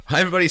Hi,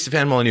 everybody.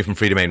 Stefan Molyneux from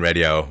Freedomain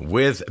Radio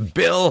with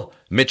Bill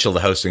Mitchell, the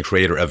host and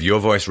creator of Your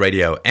Voice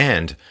Radio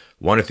and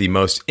one of the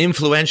most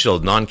influential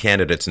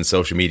non-candidates in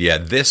social media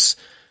this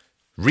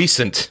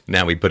recent,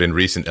 now we put in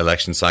recent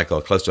election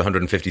cycle, close to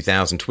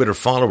 150,000 Twitter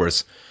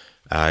followers,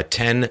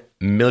 10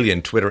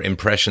 million Twitter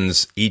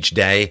impressions each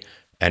day,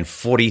 and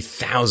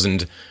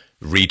 40,000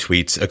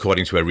 retweets,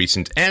 according to a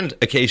recent and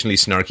occasionally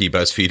snarky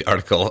BuzzFeed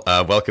article.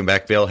 Welcome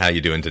back, Bill. How are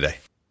you doing today?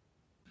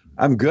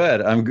 I'm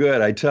good.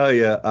 I tell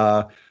you,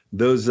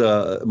 those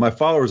my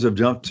followers have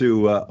jumped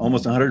to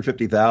almost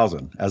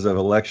 150,000 as of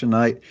election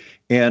night.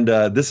 And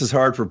this is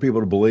hard for people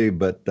to believe,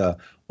 but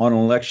on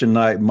election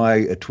night,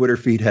 my Twitter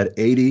feed had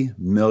 80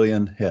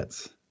 million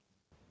hits.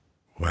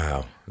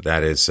 Wow,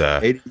 that is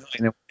 80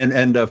 million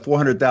and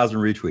 400,000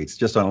 retweets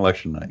just on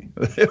election night.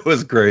 It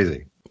was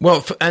crazy.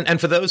 Well,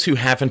 and for those who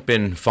haven't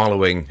been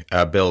following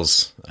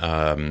Bill's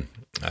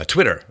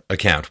Twitter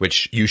account,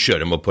 which you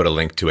should, and we'll put a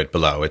link to it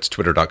below. It's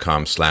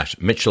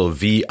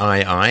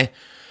twitter.com/MitchellVII.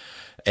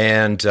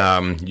 And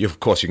of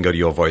course, you can go to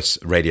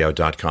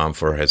yourvoiceradio.com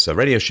for his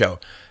radio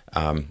show.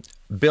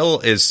 Bill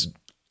is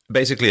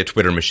basically a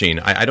Twitter machine.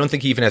 I don't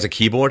think he even has a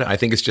keyboard. I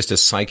think it's just a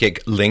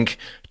psychic link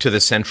to the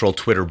central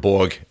Twitter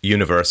Borg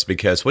universe,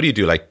 because what do you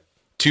do, like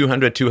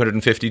 200,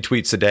 250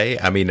 tweets a day?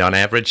 I mean, on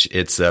average,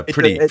 it's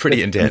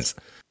pretty intense.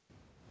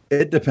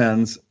 It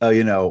depends,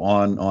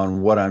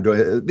 on what I'm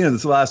doing.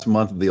 This last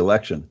month of the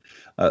election,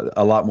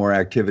 a lot more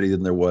activity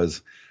than there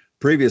was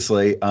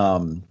previously.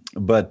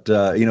 But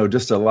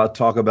just a lot to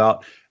talk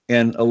about.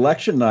 And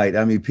election night,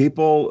 I mean,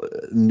 people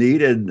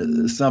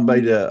needed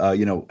somebody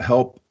to,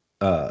 help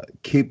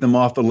keep them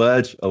off the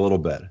ledge a little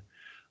bit,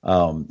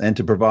 and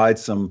to provide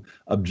some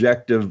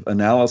objective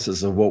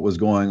analysis of what was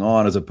going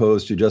on, as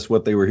opposed to just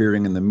what they were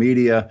hearing in the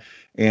media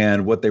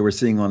and what they were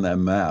seeing on that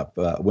map.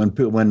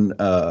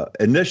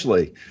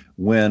 Initially,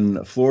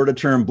 when Florida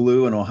turned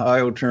blue and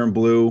Ohio turned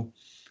blue,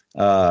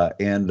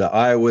 and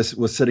Iowa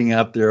was sitting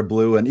out there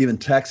blue, and even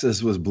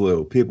Texas was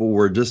blue, people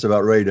were just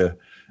about ready to,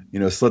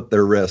 slit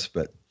their wrists.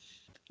 But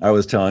I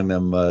was telling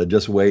them,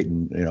 just wait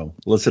and,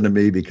 listen to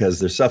me, because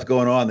there's stuff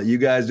going on that you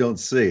guys don't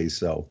see.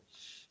 So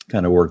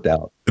kind of worked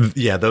out.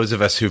 Yeah, those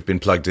of us who've been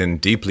plugged in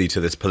deeply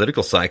to this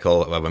political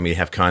cycle, when we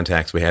have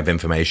contacts, we have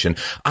information.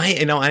 I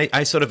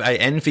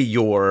envy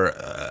your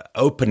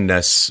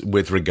openness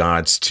with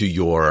regards to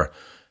your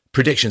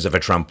predictions of a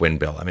Trump win,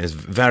 Bill. I mean, it's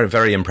very,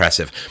 very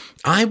impressive.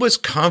 I was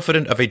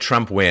confident of a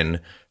Trump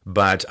win,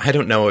 but I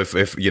don't know if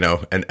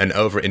an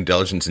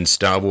overindulgence in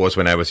Star Wars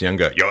when I was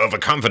younger, your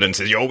overconfidence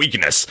is your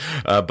weakness.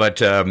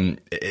 But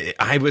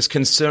I was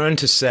concerned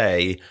to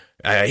say,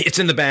 it's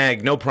in the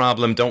bag, no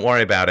problem, don't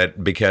worry about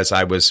it, because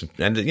I was,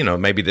 and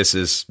maybe this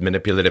is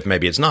manipulative,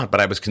 maybe it's not,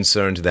 but I was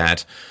concerned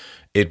that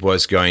it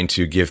was going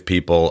to give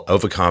people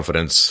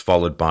overconfidence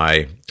followed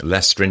by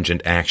less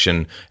stringent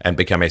action and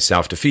become a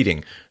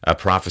self-defeating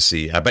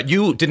prophecy. But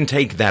you didn't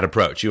take that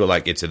approach. You were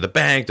like, it's in the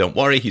bag, don't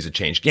worry, he's a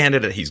changed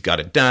candidate, he's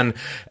got it done.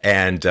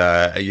 And,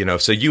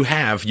 so you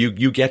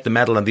get the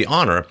medal and the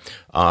honor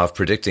of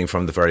predicting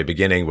from the very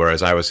beginning,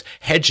 whereas I was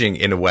hedging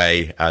in a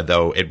way,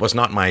 though it was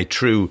not my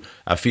true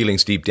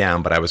feelings deep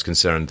down, but I was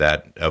concerned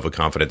that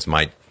overconfidence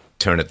might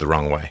turn it the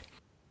wrong way.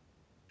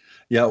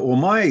 Yeah, well,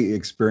 my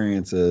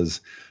experience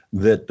is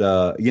that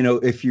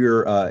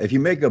if you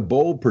make a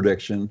bold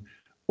prediction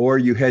or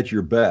you hedge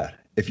your bet,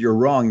 if you're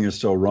wrong, you're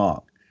still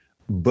wrong.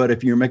 But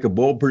if you make a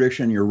bold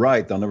prediction, you're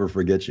right, they'll never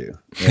forget you.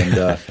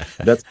 And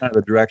that's kind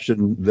of the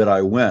direction that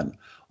I went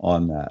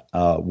on that.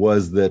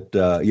 Was that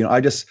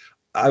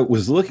I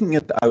was looking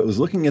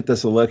at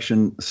this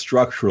election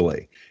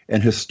structurally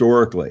and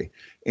historically,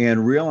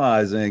 and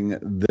realizing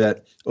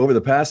that over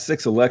the past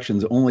 6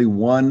 elections, only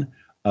one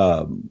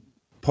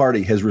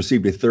party has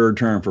received a third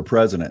term for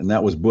president, and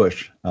that was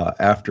Bush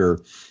after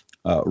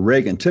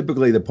Reagan.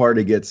 Typically, the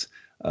party gets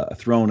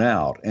thrown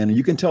out, and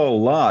you can tell a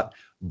lot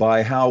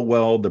by how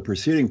well the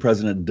preceding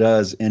president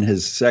does in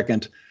his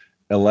second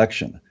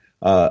election.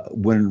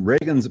 When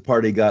Reagan's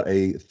party got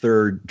a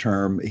third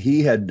term,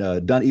 he had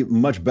done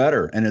even much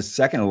better in his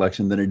second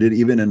election than he did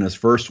even in his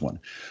first one.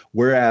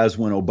 Whereas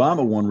when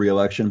Obama won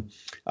re-election,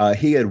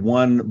 he had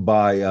won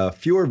by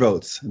fewer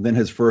votes than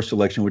his first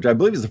election, which I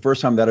believe is the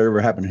first time that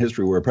ever happened in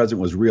history where a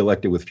president was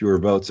reelected with fewer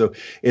votes. So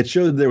it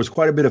showed that there was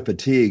quite a bit of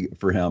fatigue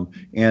for him.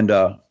 And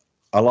a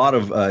lot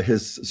of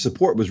his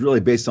support was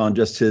really based on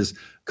just his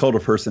cult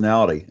of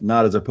personality,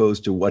 not as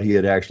opposed to what he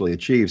had actually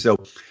achieved. So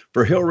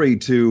for Hillary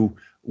to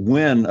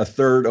win a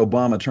third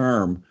Obama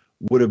term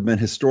would have been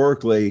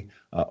historically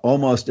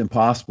almost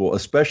impossible,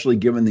 especially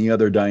given the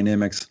other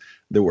dynamics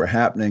that were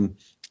happening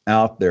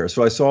out there.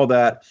 So I saw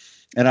that,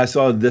 and I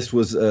saw this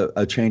was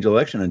a change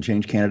election, and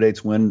change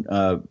candidates win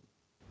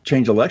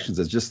change elections.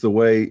 It's just the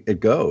way it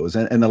goes.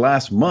 And in the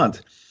last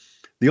month,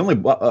 the only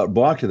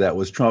block to that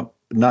was Trump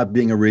not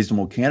being a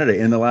reasonable candidate.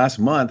 In the last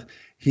month,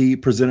 he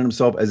presented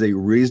himself as a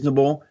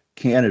reasonable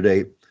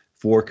candidate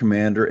for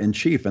commander in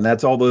chief. And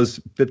that's all those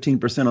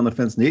 15% on the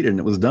fence needed, and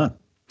it was done.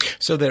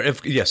 So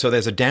so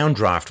there's a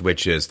downdraft,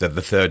 which is the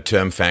third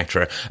term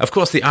factor. Of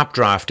course, the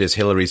updraft is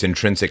Hillary's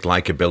intrinsic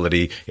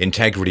likability,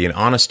 integrity, and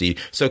honesty.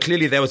 So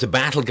clearly, there was a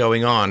battle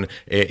going on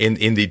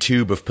in the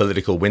tube of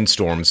political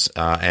windstorms,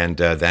 and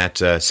that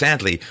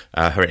sadly,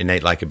 her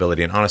innate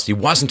likability and honesty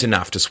wasn't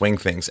enough to swing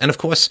things. And of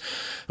course,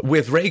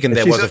 with Reagan,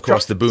 there was, of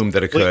course, the boom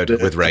that occurred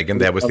with Reagan.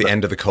 There was the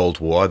end of the Cold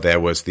War. There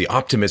was the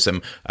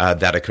optimism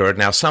that occurred.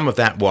 Now, some of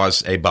that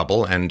was a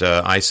bubble, and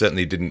I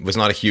certainly was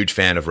not a huge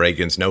fan of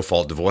Reagan's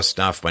no-fault divorce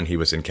stuff when he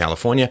was in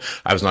California.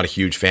 I was not a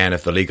huge fan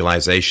of the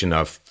legalization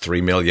of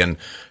 3 million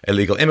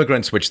illegal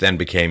immigrants, which then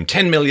became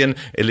 10 million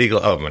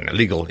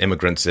illegal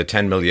immigrants,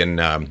 10 million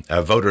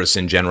voters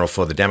in general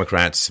for the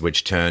Democrats,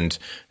 which turned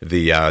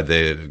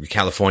the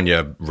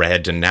California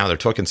red, and now they're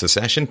talking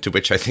secession, to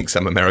which I think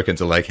some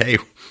Americans are like, hey,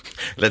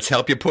 let's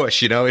help you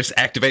push, just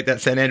activate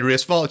that San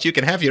Andreas Fault. You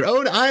can have your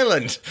own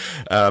island.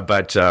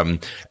 But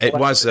it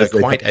was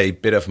quite a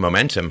bit of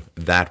momentum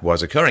that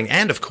was occurring.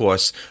 And, of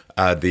course,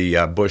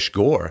 the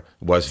Bush-Gore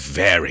was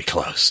very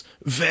close.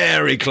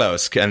 Very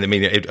close. And, I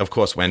mean, it, of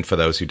course, went, for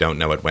those who don't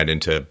know, it went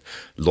into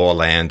law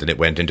land and it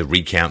went into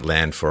recount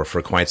land for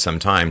quite some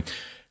time.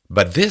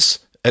 But this,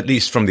 at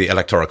least from the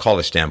Electoral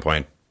College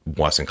standpoint,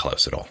 wasn't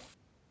close at all.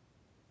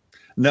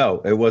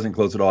 No, it wasn't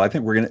close at all. I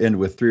think we're going to end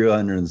with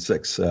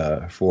 306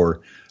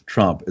 for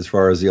Trump as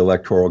far as the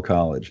Electoral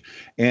College.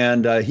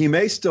 And he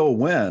may still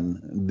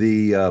win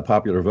the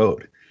popular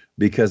vote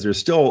because there's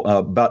still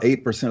about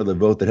 8% of the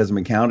vote that hasn't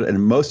been counted,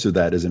 and most of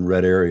that is in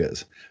red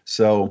areas.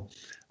 So,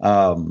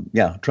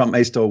 Trump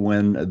may still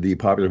win the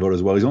popular vote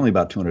as well. He's only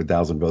about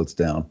 200,000 votes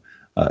down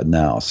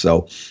now.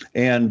 So,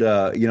 and,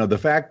 the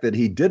fact that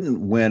he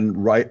didn't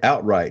win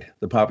outright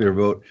the popular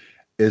vote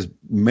is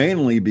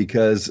mainly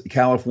because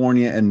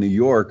California and New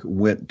York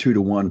went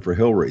 2-1 for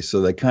Hillary.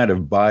 So they kind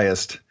of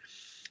biased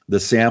the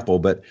sample.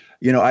 But,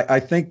 I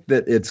think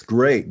that it's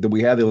great that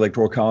we have the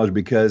Electoral College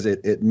because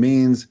it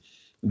means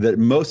that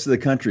most of the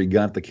country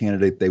got the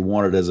candidate they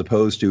wanted, as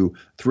opposed to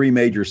three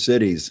major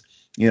cities,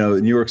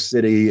 New York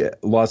City,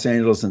 Los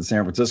Angeles, and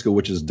San Francisco,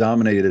 which is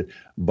dominated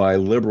by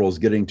liberals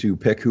getting to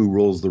pick who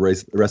rules the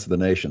rest of the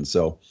nation.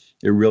 So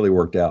it really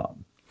worked out.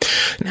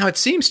 Now, it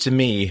seems to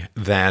me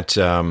that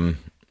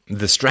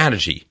the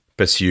strategy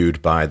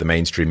pursued by the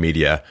mainstream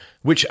media,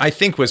 which I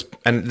think was,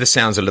 and this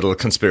sounds a little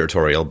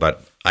conspiratorial,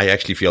 but I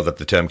actually feel that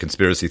the term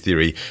conspiracy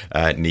theory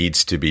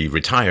needs to be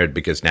retired,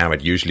 because now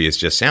it usually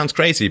sounds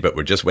crazy, but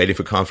we're just waiting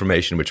for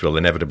confirmation, which will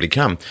inevitably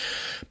come.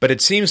 But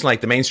it seems like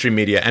the mainstream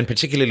media, and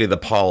particularly the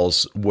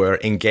polls, were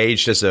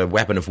engaged as a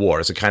weapon of war,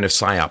 as a kind of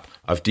psyop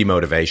of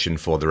demotivation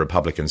for the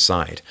Republican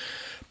side.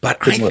 But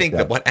I think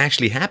that what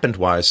actually happened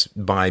was,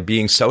 by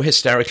being so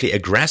hysterically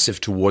aggressive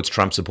towards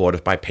Trump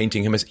supporters, by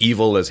painting him as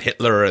evil, as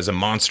Hitler, as a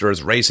monster, as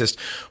racist,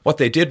 what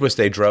they did was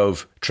they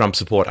drove Trump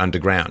support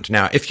underground.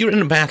 Now, if you're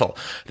in a battle,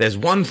 there's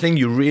one thing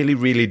you really,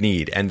 really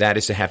need, and that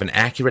is to have an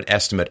accurate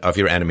estimate of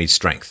your enemy's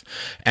strength.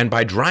 And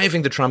by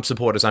driving the Trump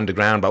supporters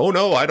underground, oh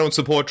no, I don't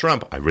support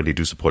Trump. I really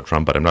do support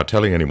Trump, but I'm not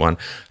telling anyone.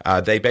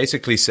 They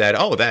basically said,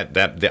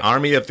 that the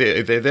army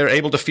they're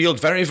able to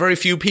field very, very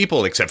few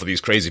people, except for these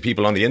crazy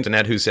people on the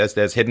internet who says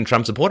there's hidden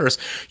Trump supporters.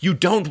 You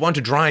don't want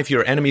to drive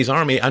your enemy's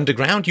army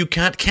underground. You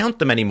can't count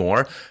them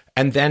anymore,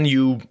 and then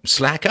you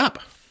slack up.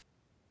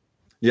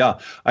 Yeah,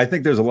 I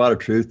think there's a lot of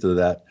truth to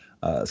that,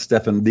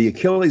 Stefan. The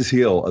Achilles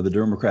heel of the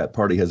Democrat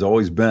Party has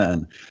always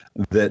been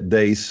that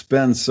they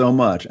spend so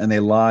much and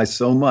they lie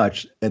so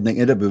much, and they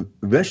end up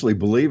eventually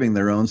believing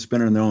their own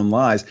spin and their own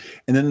lies,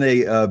 and then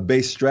they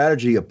base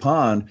strategy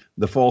upon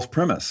the false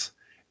premise.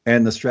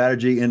 And the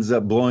strategy ends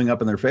up blowing up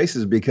in their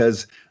faces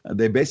because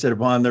they base it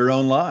upon their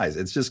own lies.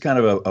 It's just kind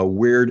of a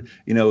weird,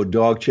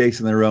 dog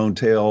chasing their own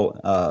tail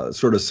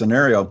sort of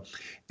scenario.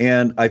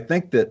 And I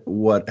think that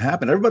what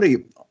happened,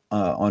 everybody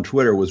on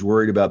Twitter was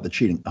worried about the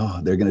cheating.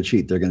 Oh, they're going to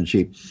cheat. They're going to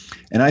cheat.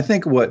 And I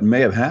think what may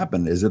have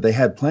happened is that they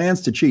had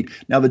plans to cheat.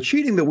 Now, the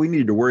cheating that we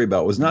needed to worry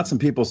about was not some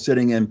people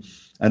sitting in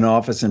an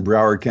office in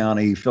Broward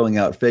County filling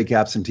out fake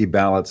absentee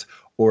ballots,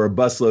 or a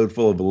busload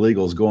full of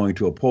illegals going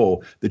to a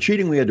poll. The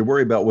cheating we had to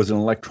worry about was an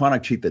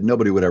electronic cheat that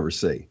nobody would ever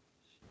see.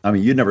 I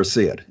mean, you'd never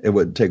see it. It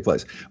wouldn't take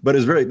place. But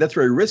that's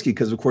very risky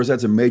because, of course,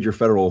 that's a major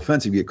federal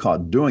offense if you get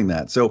caught doing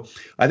that. So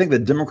I think the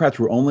Democrats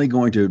were only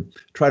going to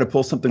try to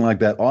pull something like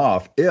that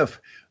off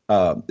if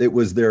it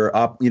was their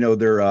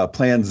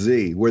plan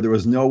Z, where there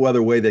was no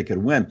other way they could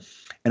win.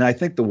 And I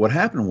think that what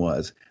happened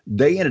was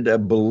they ended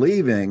up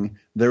believing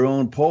their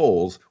own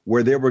polls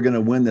where they were going to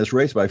win this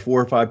race by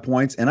 4 or 5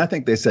 points. And I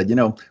think they said,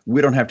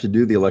 we don't have to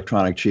do the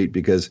electronic cheat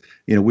because,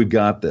 we've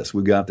got this.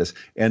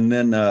 And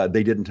then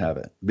they didn't have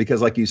it because,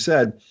 like you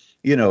said,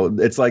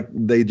 it's like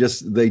they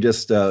just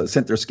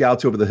sent their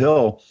scouts over the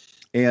hill.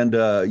 And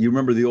you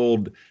remember the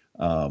old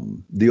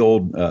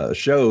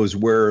shows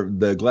where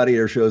the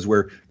gladiator shows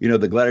where,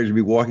 the gladiators would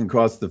be walking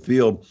across the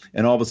field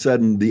and all of a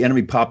sudden the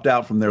enemy popped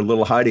out from their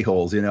little hidey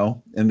holes,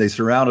 and they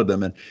surrounded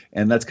them.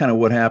 And that's kind of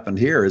what happened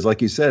here is,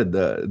 like you said,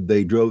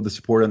 they drove the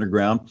support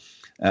underground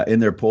in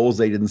their polls.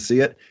 They didn't see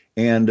it.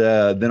 And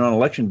then on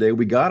election day,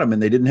 we got them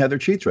and they didn't have their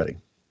cheats ready.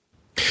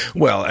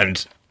 Well,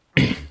 and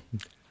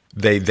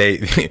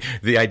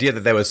the idea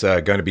that there was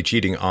going to be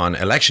cheating on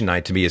election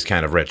night to me is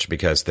kind of rich,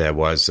 because there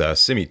was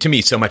to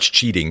me so much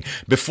cheating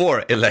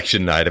before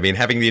election night. I mean,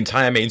 having the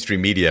entire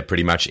mainstream media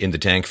pretty much in the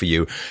tank for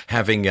you,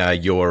 having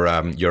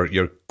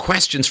your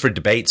questions for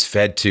debates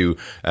fed to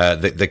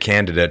the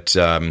candidate.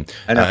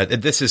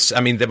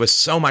 There was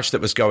so much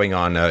that was going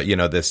on. The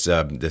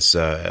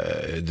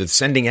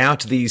sending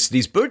out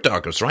these bird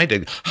doggers,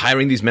 right?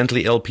 Hiring these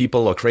mentally ill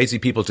people or crazy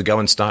people to go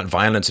and start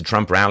violence at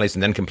Trump rallies,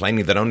 and then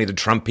complaining that only the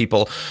Trump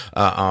people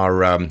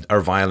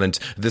are violent.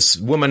 This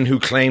woman who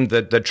claimed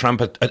that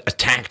Trump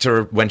attacked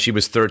her when she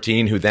was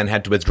 13, who then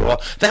had to withdraw.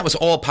 That was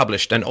all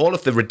published, and all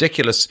of the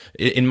ridiculous,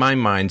 in my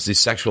mind, the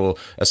sexual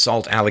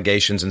assault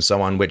allegations and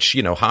so on, which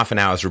half an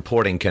hour's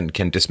reporting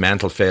can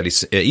dismantle fairly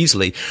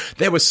easily.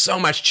 There was so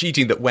much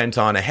cheating that went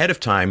on ahead of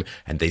time,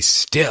 and they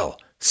still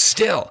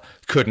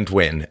couldn't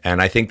win.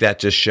 And I think that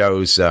just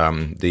shows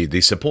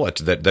the support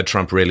that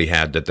Trump really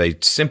had, that they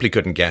simply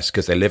couldn't guess,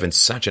 because they live in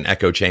such an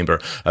echo chamber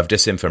of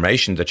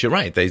disinformation that you're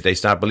right. They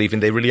start believing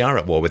they really are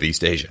at war with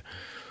East Asia.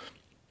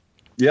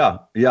 Yeah,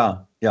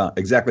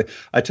 exactly.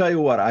 I tell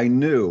you what, I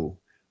knew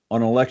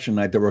on election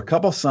night, there were a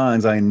couple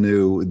signs I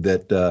knew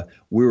that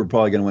we were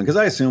probably going to win, because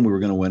I assumed we were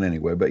going to win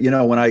anyway. But,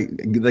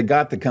 when they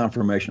got the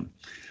confirmation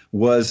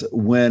was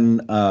when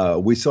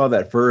we saw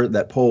that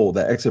poll,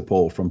 that exit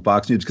poll from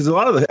Fox News, because a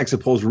lot of the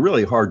exit polls were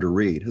really hard to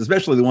read,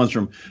 especially the ones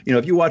from,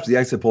 if you watch the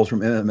exit polls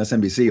from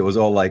MSNBC, it was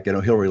all like,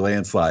 Hillary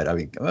landslide. I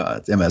mean,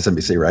 it's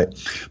MSNBC, right?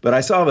 But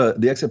I saw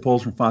the exit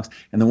polls from Fox,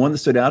 and the one that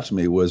stood out to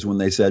me was when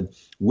they said,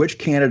 which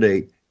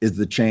candidate is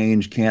the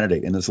change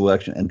candidate in this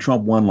election? And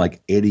Trump won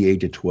like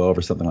 88-12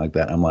 or something like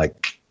that. I'm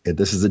like,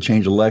 this is a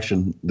change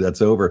election.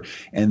 That's over.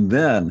 And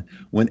then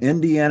when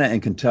Indiana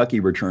and Kentucky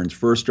returns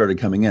first started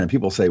coming in, and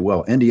people say,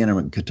 well, Indiana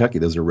and Kentucky,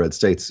 those are red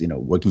states.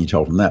 What can you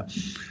tell from that?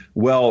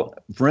 Well,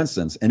 for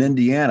instance, in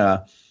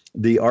Indiana,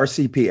 the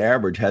RCP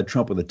average had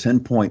Trump with a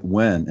 10-point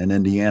win in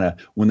Indiana.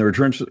 When the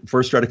returns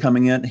first started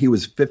coming in, he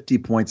was 50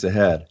 points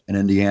ahead in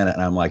Indiana.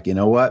 And I'm like, you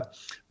know what?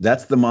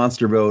 That's the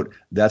monster vote.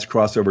 That's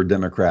crossover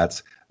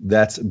Democrats.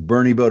 That's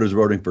Bernie voters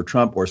voting for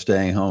Trump or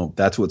staying home.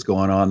 That's what's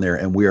going on there,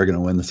 and we are going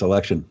to win this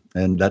election.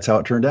 And that's how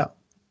it turned out.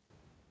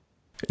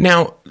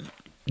 Now,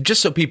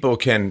 just so people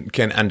can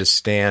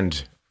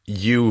understand,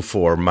 you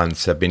for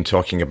months have been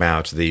talking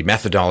about the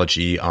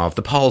methodology of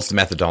the polls, the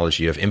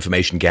methodology of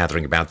information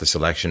gathering about this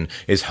election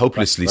is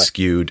hopelessly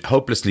skewed,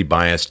 hopelessly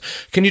biased.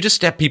 Can you just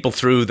step people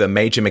through the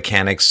major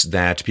mechanics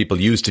that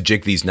people use to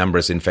jig these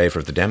numbers in favor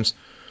of the Dems?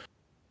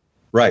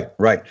 Right.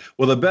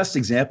 Well, the best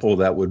example of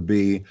that would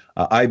be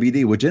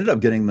IBD, which ended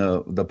up getting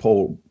the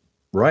poll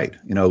right,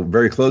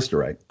 very close to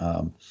right.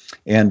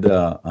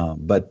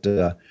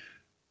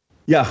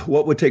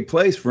 What would take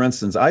place, for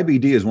instance,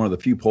 IBD is one of the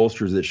few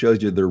pollsters that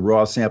shows you their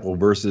raw sample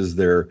versus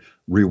their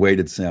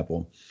reweighted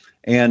sample.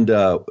 And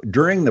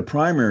during the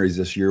primaries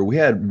this year, we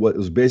had what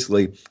was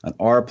basically an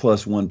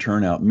R+1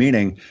 turnout,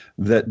 meaning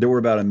that there were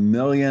about 1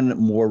 million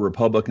more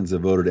Republicans that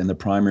voted in the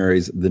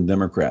primaries than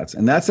Democrats.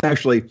 And that's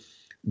actually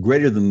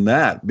greater than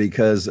that,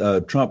 because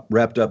Trump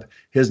wrapped up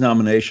his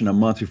nomination a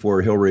month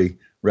before Hillary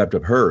wrapped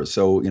up hers.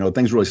 So,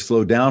 things really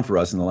slowed down for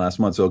us in the last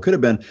month. So it could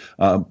have been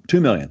 2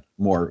 million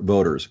more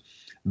voters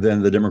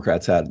than the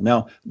Democrats had.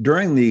 Now,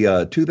 during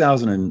the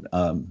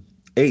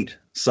 2008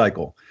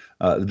 cycle,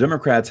 the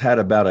Democrats had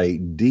about a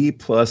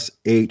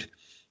D+8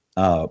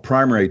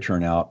 primary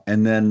turnout.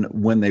 And then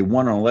when they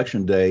won on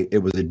election day, it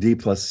was a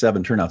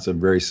D+7 turnout. So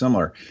very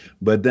similar.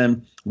 But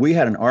then we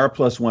had an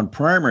R+1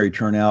 primary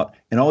turnout,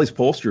 and all these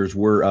pollsters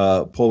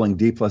were polling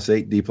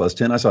D+8,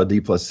 D+10. I saw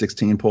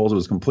D+16 polls. It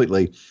was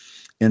completely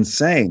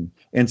insane.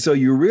 And so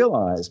you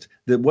realized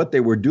that what they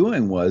were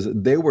doing was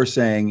they were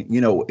saying,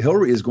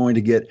 Hillary is going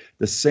to get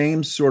the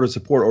same sort of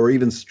support or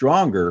even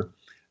stronger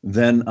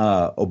than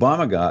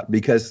Obama got,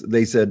 because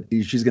they said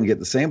she's going to get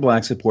the same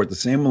black support, the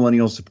same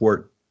millennial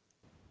support,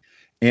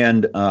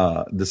 and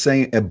the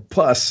same,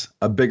 plus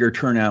a bigger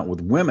turnout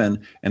with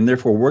women, and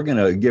therefore we're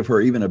going to give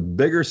her even a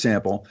bigger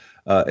sample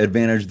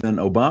advantage than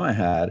Obama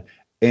had.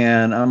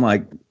 And I'm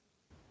like,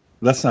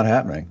 that's not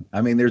happening.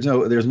 I mean, there's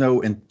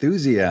no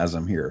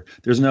enthusiasm here.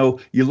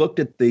 You looked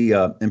at the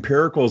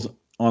empiricals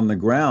on the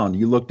ground.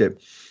 You looked at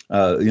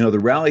the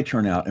rally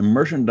turnout and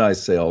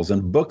merchandise sales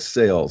and book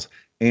sales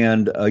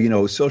and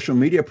social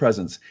media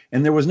presence,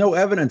 and there was no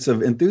evidence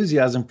of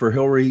enthusiasm for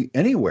Hillary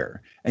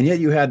anywhere. And yet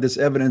you had this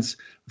evidence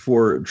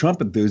for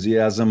Trump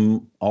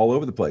enthusiasm all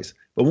over the place.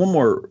 But one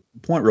more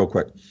point real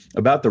quick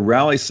about the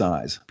rally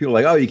size. People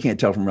are like, oh, you can't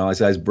tell from rally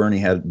size. Bernie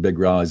had big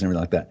rallies and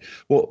everything like that.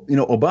 Well,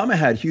 Obama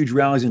had huge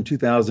rallies in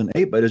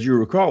 2008, but as you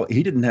recall,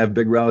 he didn't have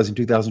big rallies in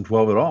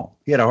 2012 at all.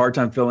 He had a hard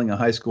time filling a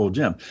high school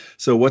gym.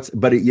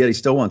 But yet he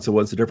still won. So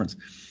what's the difference?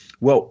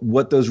 Well,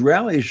 what those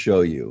rallies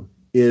show you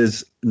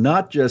is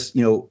not just,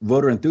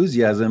 voter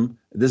enthusiasm.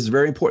 This is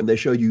very important. They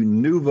show you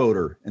new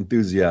voter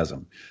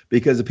enthusiasm,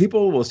 because the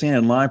people who will stand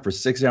in line for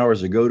 6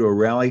 hours to go to a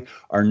rally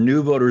are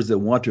new voters that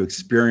want to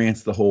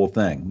experience the whole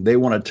thing. They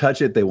want to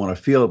touch it. They want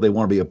to feel it. They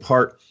want to be a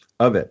part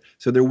of it.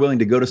 So they're willing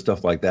to go to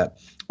stuff like that.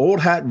 Old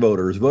hat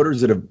voters,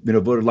 voters that have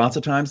voted lots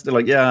of times, they're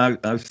like, yeah,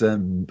 I've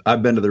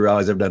been to the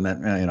rallies, I've done that.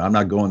 I'm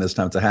not going this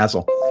time. It's a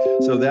hassle.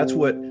 So that's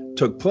what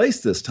took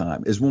place this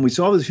time. Is when we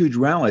saw these huge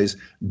rallies,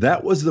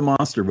 that was the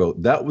monster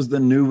vote. That was the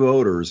new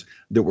voters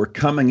that were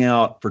coming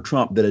out for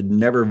Trump that had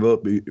never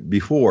voted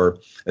before,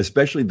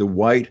 especially the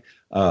white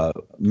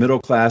middle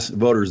class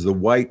voters, the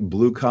white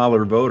blue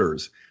collar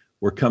voters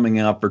were coming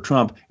out for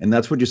Trump. And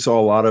that's what you saw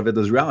a lot of at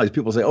those rallies.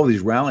 People say, oh,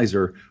 these rallies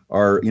are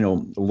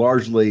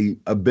largely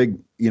a big,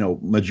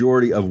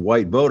 majority of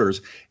white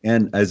voters.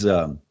 And as,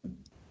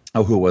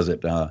 who was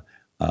it? I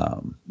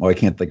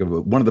can't think of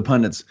it. One of the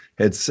pundits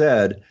had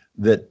said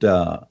that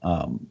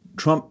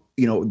Trump,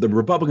 the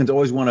Republicans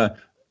always want to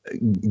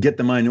get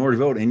the minority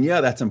vote. And yeah,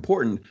 that's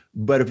important.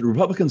 But if the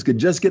Republicans could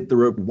just get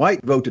the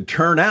white vote to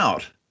turn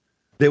out,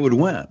 they would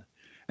win.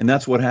 And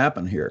that's what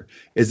happened here,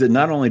 is that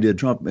not only did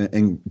Trump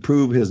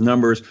improve his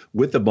numbers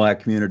with the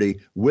black community,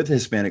 with the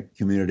Hispanic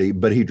community,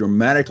 but he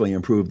dramatically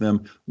improved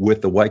them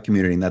with the white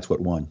community, and that's what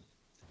won.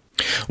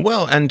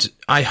 Well, and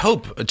I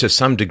hope to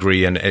some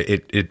degree, and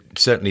it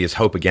certainly is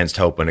hope against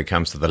hope when it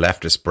comes to the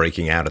leftists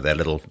breaking out of their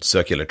little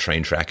circular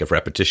train track of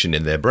repetition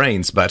in their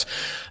brains, but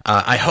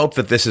I hope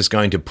that this is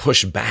going to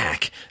push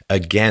back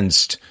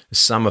against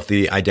some of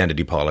the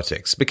identity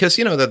politics. Because,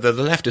 the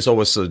left is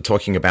always sort of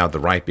talking about the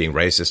right being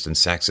racist and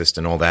sexist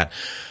and all that.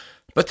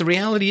 But the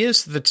reality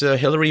is that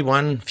Hillary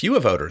won fewer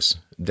voters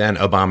than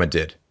Obama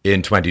did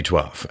in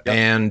 2012. Yep.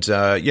 And,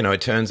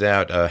 it turns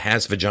out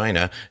Has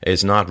Vagina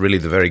is not really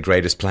the very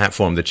greatest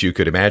platform that you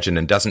could imagine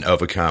and doesn't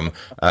overcome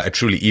a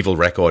truly evil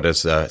record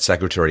as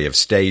Secretary of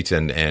State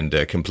and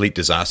a complete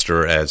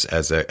disaster as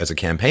a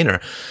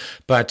campaigner.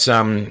 But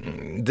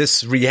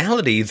this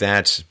reality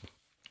that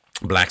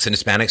blacks and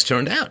Hispanics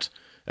turned out.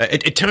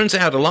 It turns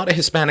out a lot of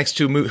Hispanics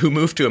who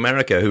moved to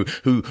America,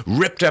 who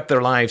ripped up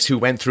their lives, who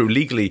went through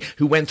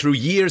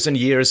years and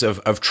years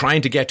of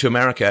trying to get to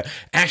America,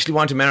 actually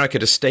want America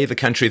to stay the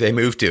country they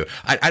moved to.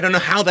 I don't know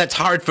how that's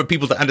hard for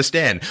people to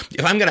understand.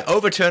 If I'm going to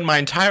overturn my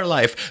entire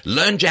life,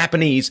 learn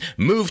Japanese,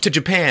 move to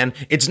Japan,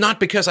 it's not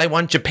because I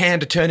want Japan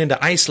to turn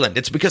into Iceland.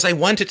 It's because I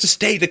want it to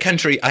stay the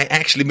country I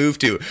actually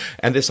moved to.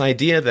 And this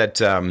idea that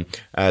the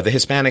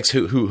Hispanics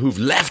who've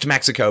left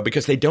Mexico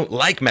because they don't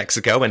like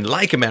Mexico and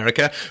like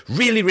America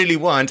really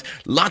want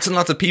lots and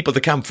lots of people to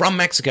come from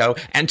Mexico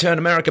and turn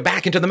America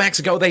back into the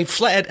Mexico they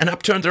fled and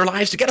upturned their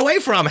lives to get away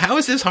from. How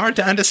is this hard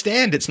to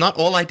understand? It's not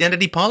all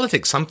identity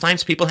politics.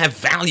 Sometimes people have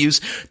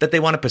values that they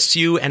want to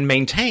pursue and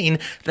maintain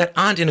that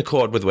aren't in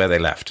accord with where they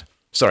left.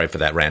 Sorry for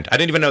that rant. I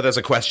didn't even know there's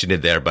a question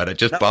in there, but it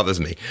just bothers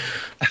me.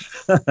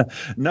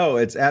 No,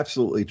 it's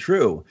absolutely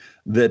true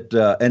that,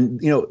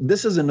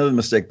 this is another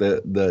mistake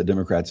that the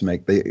Democrats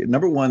make.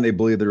 Number one, they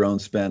believe their own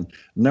spin.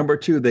 Number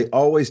two, they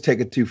always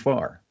take it too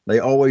far. They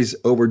always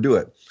overdo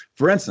it.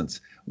 For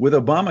instance, with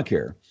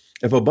Obamacare,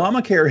 if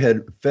Obamacare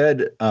had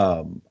fed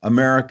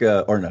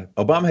Obamacare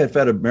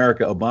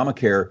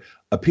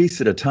a piece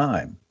at a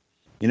time,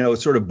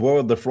 sort of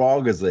boiled the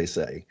frog, as they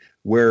say,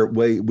 where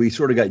we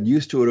sort of got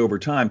used to it over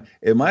time,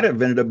 it might have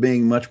ended up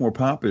being much more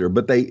popular.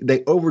 But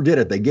they overdid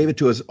it. They gave it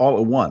to us all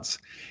at once,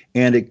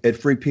 and it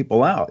freaked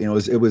people out. It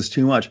was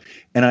too much.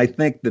 And I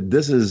think that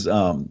this is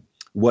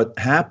what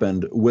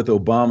happened with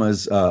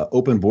Obama's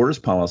open borders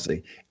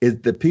policy.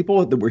 Is the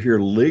people that were here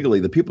legally,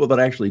 the people that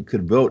actually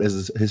could vote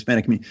as a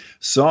Hispanic community,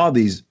 saw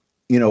these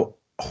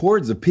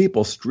hordes of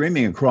people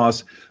streaming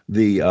across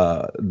the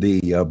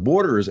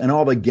borders, and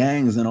all the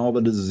gangs and all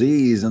the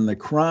disease and the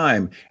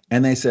crime.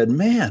 And they said,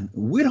 man,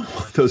 we don't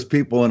want those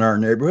people in our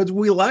neighborhoods.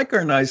 We like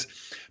our nice,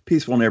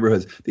 peaceful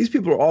neighborhoods. These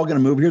people are all going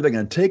to move here. They're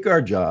going to take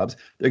our jobs.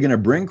 They're going to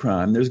bring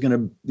crime. There's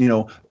going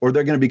to, or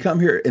they're going to become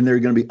here and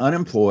they're going to be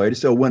unemployed.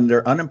 So when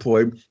they're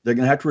unemployed, they're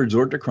going to have to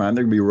resort to crime.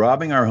 They're going to be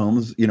robbing our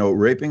homes,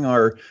 raping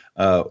our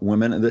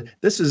women.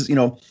 This is,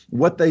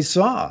 what they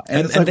saw.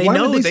 And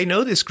they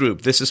know this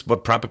group. This is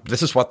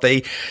what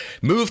they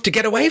moved to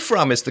get away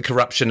from, is the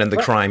corruption and the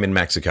crime in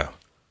Mexico.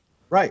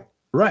 Right.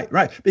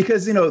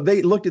 Because,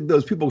 they looked at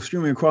those people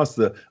streaming across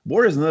the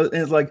borders and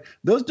it's like,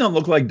 those don't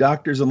look like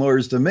doctors and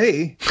lawyers to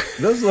me.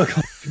 Those look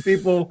like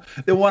people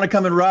that want to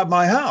come and rob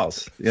my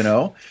house,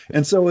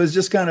 And so it's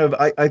just kind of,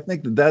 I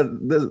think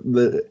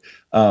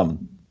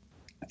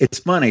it's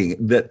funny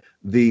that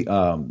the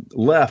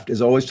left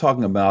is always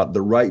talking about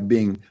the right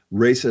being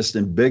racist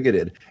and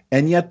bigoted.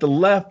 And yet the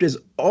left is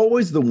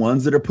always the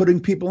ones that are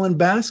putting people in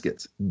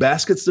baskets of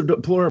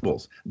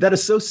deplorables. That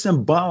is so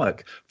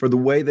symbolic for the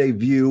way they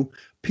view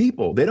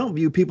people. They don't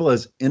view people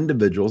as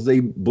individuals.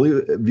 They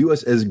view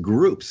us as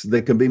groups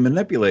that can be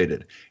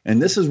manipulated. And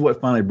this is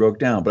what finally broke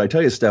down. But I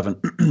tell you, Stefan,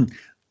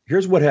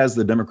 here's what has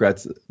the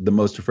Democrats the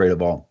most afraid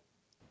of all.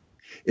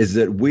 Is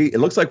that it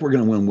looks like we're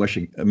going to win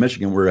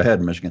Michigan. We're ahead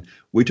in Michigan.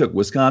 We took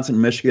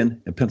Wisconsin,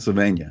 Michigan, and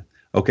Pennsylvania.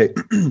 Okay,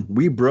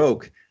 we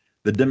broke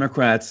the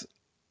Democrats'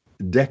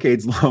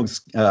 decades-long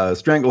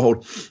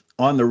stranglehold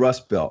on the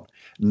Rust Belt.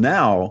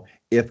 Now,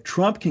 if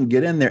Trump can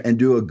get in there and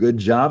do a good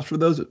job for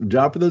those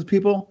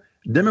people,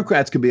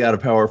 Democrats could be out of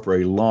power for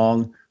a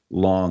long,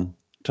 long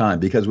time,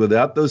 because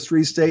without those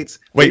 3 states,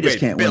 they just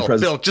can't win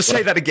president. Bill, just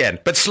say that again,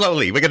 but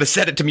slowly. We're going to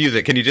set it to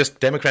music. Can you just,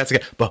 Democrats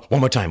again? But one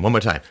more time.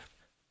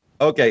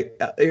 Okay,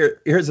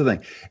 here's the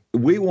thing.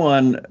 We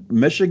won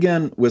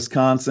Michigan,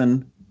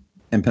 Wisconsin,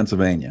 and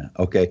Pennsylvania.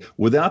 Okay,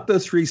 without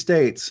those 3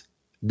 states,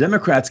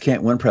 Democrats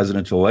can't win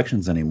presidential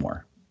elections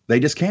anymore. They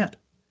just can't.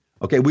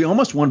 Okay, we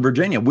almost won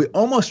Virginia. We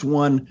almost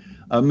won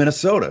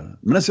Minnesota.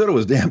 Minnesota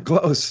was damn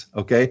close.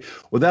 Okay,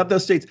 without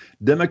those states,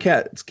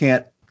 Democrats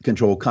can't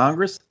control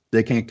Congress.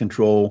 They can't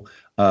control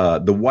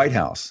the White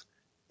House.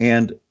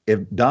 And if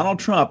Donald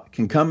Trump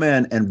can come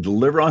in and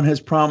deliver on his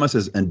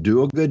promises and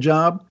do a good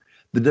job,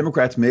 the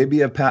Democrats may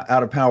be out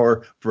of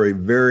power for a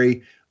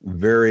very,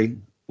 very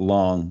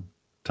long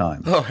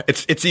time. Oh,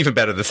 it's even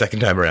better the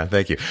second time around.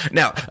 Thank you.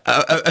 Now,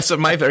 so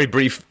my very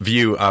brief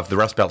view of the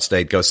Rust Belt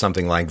state goes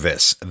something like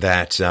this,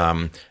 that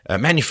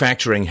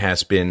manufacturing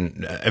has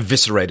been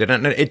eviscerated,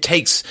 and it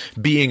takes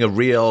being a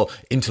real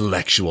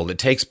intellectual, it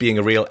takes being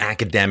a real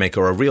academic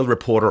or a real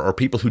reporter or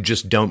people who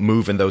just don't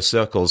move in those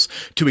circles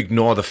to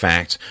ignore the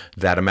fact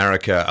that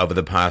America over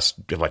the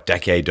past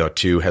decade or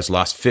two has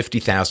lost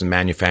 50,000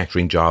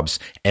 manufacturing jobs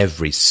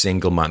every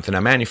single month. And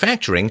now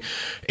manufacturing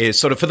is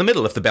sort of for the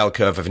middle of the bell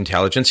curve of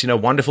intelligence.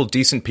 Wonderful,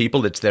 decent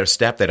people. It's their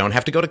step. They don't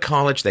have to go to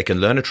college. They can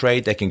learn a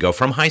trade. They can go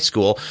from high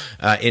school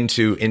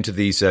into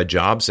these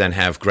jobs and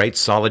have great,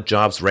 solid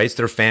jobs, raise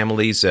their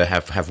families,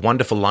 have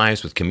wonderful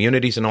lives with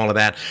communities and all of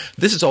that.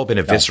 This has all been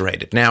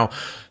eviscerated. Now,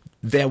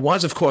 there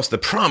was, of course, the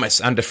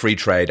promise under free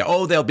trade.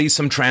 Oh, there'll be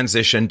some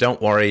transition.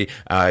 Don't worry.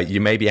 You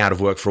may be out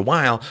of work for a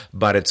while,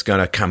 but it's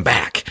going to come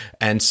back.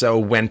 And so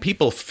when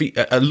people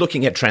are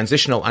looking at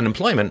transitional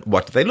unemployment,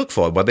 what do they look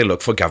for? Well, they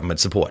look for government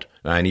support.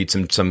 I need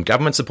some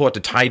government support to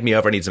tide me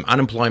over. I need some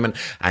unemployment.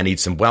 I need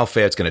some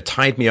welfare. It's going to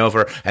tide me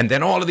over. And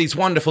then all of these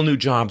wonderful new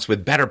jobs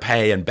with better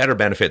pay and better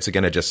benefits are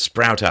going to just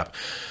sprout up.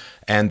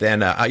 And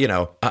then,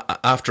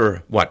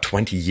 after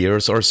 20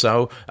 years or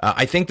so,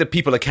 I think that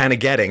people are kind of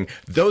getting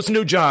those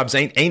new jobs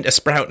ain't a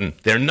sprouting.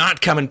 They're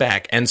not coming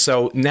back. And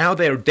so now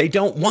they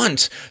don't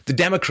want the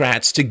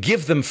Democrats to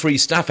give them free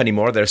stuff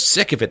anymore. They're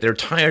sick of it. They're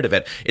tired of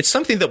it. It's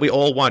something that we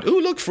all want.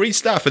 Ooh, look, free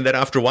stuff. And then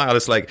after a while,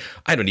 it's like,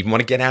 I don't even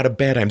want to get out of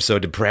bed. I'm so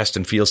depressed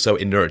and feel so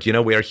inert.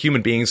 We are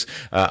human beings.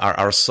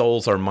 Our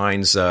souls, our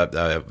minds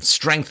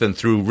strengthened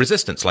through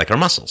resistance, like our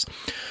muscles.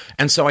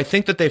 And so I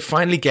think that they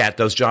finally get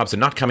those jobs are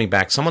not coming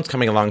back. Someone's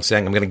coming along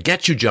saying, I'm going to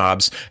get you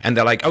jobs. And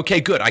they're like,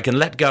 okay, good. I can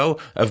let go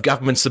of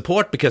government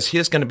support because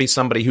here's going to be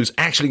somebody who's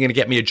actually going to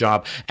get me a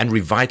job and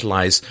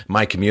revitalize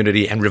my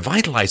community and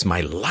revitalize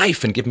my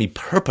life and give me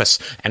purpose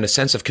and a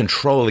sense of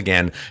control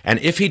again. And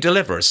if he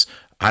delivers,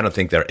 I don't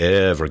think they're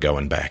ever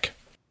going back.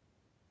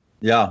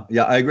 Yeah,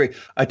 I agree.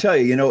 I tell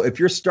you, if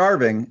you're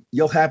starving,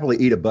 you'll happily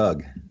eat a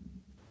bug,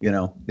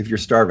 if you're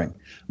starving.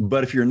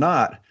 But if you're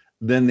not,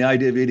 then the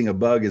idea of eating a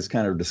bug is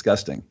kind of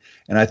disgusting.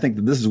 And I think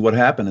that this is what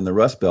happened in the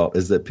Rust Belt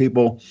is that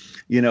people,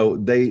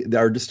 they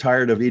are just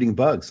tired of eating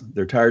bugs.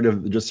 They're tired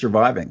of just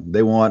surviving.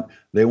 They want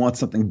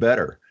something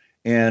better.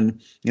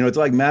 And, it's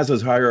like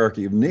Maslow's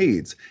hierarchy of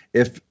needs.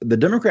 If the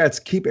Democrats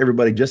keep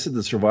everybody just at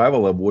the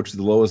survival level, which is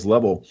the lowest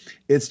level,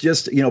 it's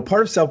just,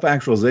 part of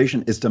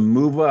self-actualization is to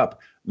move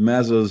up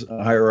Maslow's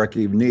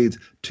hierarchy of needs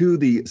to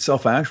the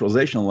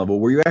self-actualization level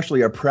where you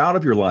actually are proud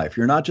of your life.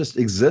 You're not just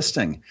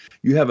existing.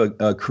 You have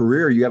a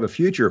career. You have a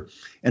future.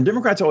 And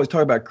Democrats always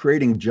talk about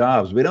creating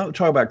jobs. We don't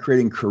talk about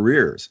creating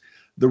careers.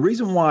 The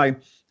reason why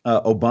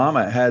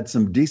Obama had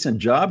some decent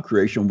job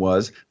creation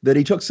was that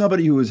he took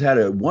somebody who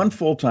had one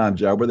full-time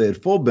job where they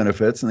had full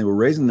benefits and they were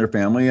raising their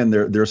family and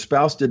their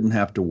spouse didn't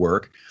have to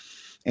work.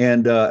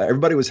 And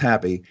everybody was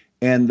happy.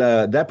 And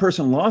that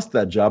person lost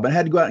that job and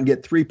had to go out and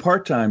get 3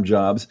 part-time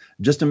jobs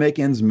just to make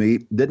ends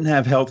meet, didn't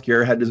have health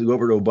care, had to go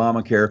over to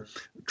Obamacare.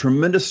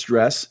 Tremendous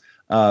stress,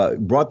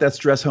 brought that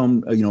stress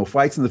home,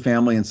 fights in the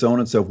family and so on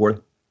and so forth.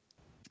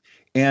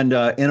 And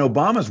in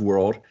Obama's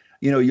world,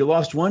 you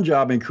lost one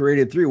job and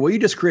created 3. Well, you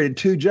just created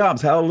 2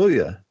 jobs.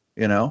 Hallelujah.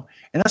 And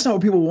that's not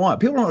what people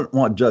want. People don't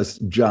want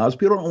just jobs.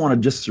 People don't want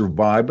to just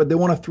survive, but they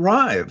want to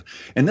thrive.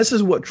 And this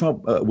is what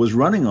Trump was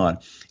running on.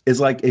 Is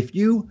like, if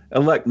you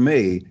elect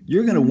me,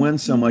 you're going to win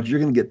so much, you're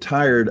going to get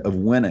tired of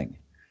winning.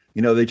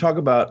 They talk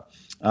about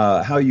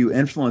how you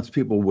influence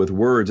people with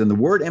words and the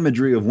word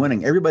imagery of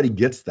winning. Everybody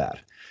gets that.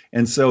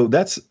 And so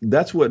that's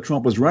what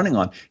Trump was running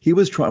on. He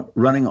was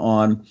running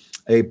on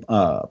a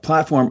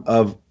platform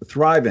of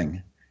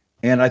thriving.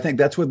 And I think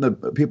that's what the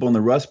people in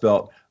the Rust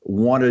Belt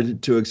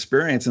wanted to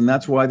experience, and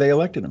that's why they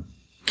elected him.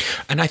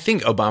 And I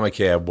think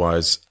Obamacare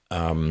was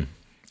an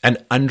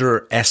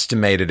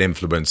underestimated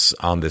influence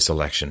on this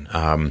election.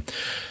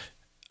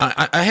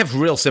 I have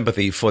real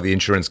sympathy for the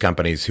insurance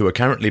companies who are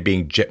currently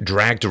being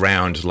dragged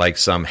around like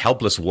some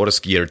helpless water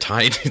skier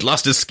he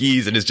lost his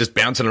skis and is just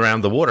bouncing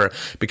around the water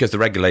because the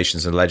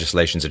regulations and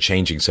legislations are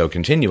changing so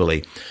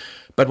continually.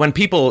 But when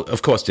people,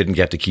 of course, didn't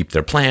get to keep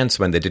their plans,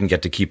 when they didn't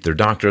get to keep their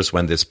doctors,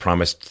 when this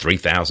promised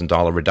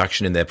 $3,000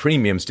 reduction in their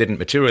premiums didn't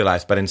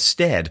materialize, but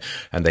instead,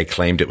 and they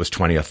claimed it was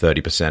 20 or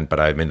 30%, but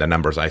I mean, the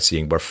numbers I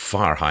seeing were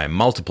far higher,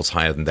 multiples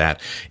higher than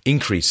that,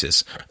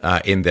 increases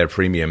in their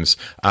premiums.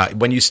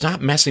 When you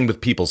start messing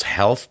with people's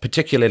health,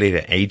 particularly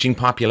the aging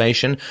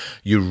population,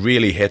 you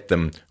really hit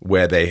them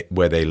where they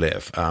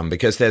live,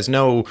 because there's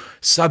no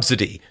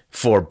subsidy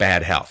for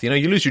bad health.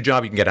 You lose your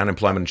job, you can get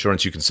unemployment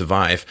insurance, you can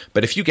survive.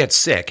 But if you get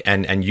sick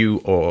and you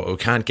or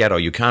can't get, or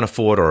you can't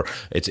afford, or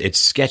it's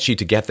sketchy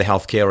to get the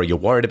health care, or you're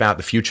worried about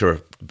the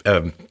future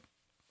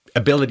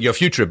your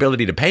future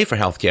ability to pay for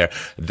healthcare,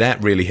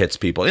 that really hits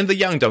people. And the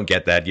young don't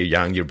get that. You're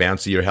young, you're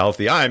bouncy, you're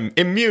healthy. I'm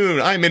immune,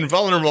 I'm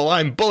invulnerable,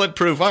 I'm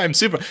bulletproof, I'm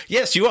super.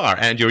 Yes, you are,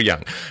 and you're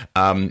young.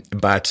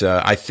 But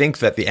I think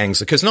that the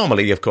anxiety, because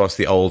normally, of course,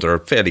 the old are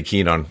fairly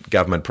keen on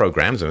government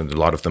programs, and a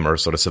lot of them are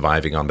sort of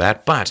surviving on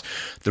that. But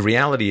the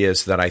reality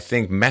is that I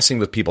think messing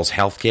with people's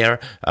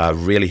healthcare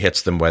really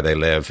hits them where they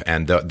live,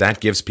 and that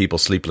gives people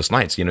sleepless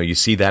nights. You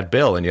see that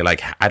bill, and you're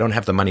like, I don't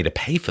have the money to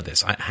pay for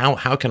this.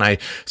 How can I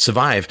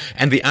survive?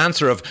 And the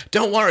answer of,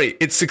 don't worry,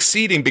 it's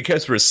succeeding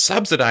because we're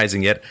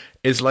subsidizing it,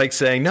 is like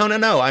saying,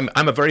 no, I'm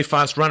a very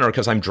fast runner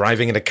because I'm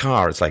driving in a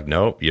car. It's like,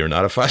 no, you're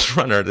not a fast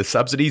runner. The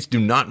subsidies do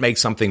not make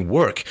something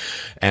work.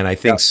 And I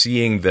think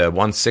seeing the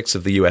 1/6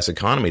 of the U.S.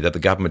 economy that the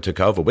government took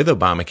over with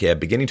Obamacare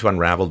beginning to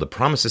unravel, the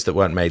promises that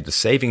weren't made, the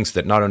savings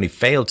that not only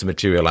failed to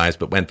materialize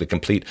but went the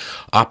complete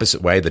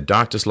opposite way, the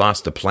doctors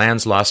lost, the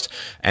plans lost,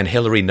 and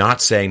Hillary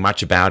not saying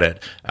much about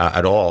it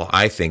at all,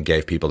 I think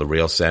gave people a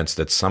real sense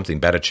that something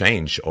better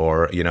change,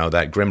 or,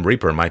 that Grim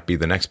Reaper might be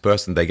the next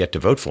person they get to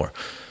vote for.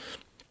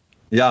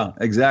 Yeah,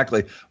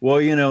 exactly. Well,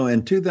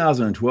 in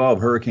 2012,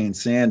 Hurricane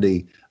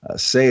Sandy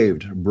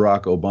saved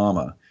Barack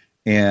Obama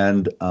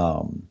and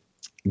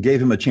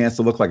gave him a chance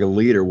to look like a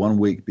leader 1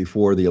 week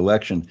before the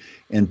election.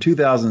 In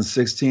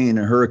 2016,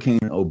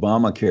 Hurricane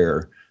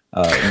Obamacare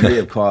may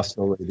have cost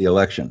Hillary the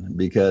election,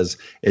 because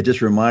it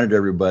just reminded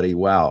everybody,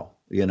 wow,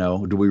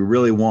 do we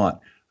really want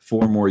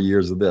 4 more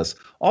years of this?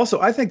 Also,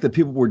 I think that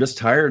people were just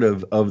tired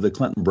of the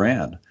Clinton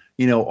brand.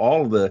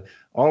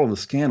 All of the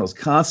scandals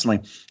constantly.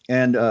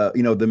 And,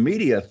 the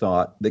media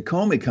thought that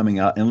Comey coming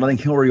out and letting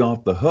Hillary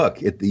off the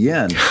hook at the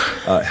end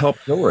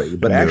helped Hillary.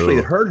 But actually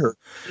it hurt her.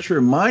 It just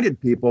reminded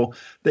people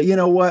that,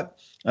 what?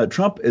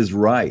 Trump is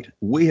right.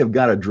 We have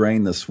got to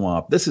drain the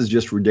swamp. This is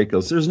just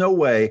ridiculous. There's no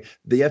way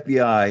the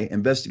FBI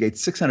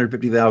investigates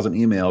 650,000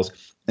 emails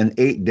in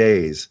 8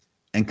 days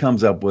and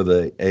comes up with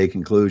a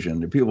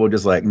conclusion. People are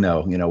just like,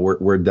 no,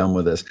 we're done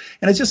with this.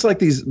 And it's just like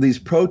these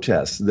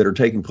protests that are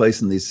taking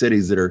place in these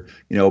cities that are,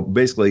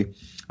 basically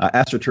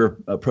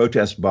astroturf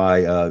protests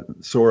by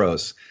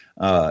Soros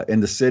in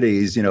the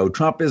cities.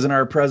 Trump isn't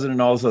our president,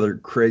 all this other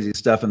crazy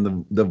stuff,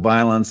 and the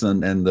violence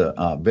and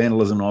the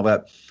vandalism and all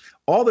that.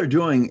 All they're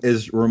doing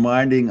is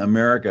reminding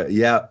America,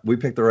 yeah, we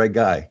picked the right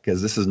guy,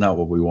 because this is not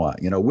what we want.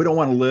 We don't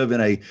want to live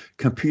in a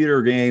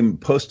computer game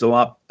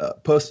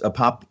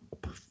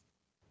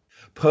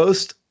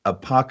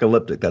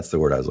post-apocalyptic, that's the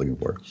word I was looking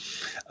for,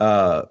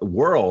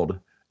 world,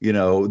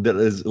 that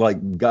is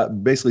like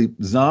got basically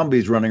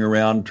zombies running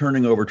around,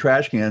 turning over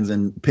trash cans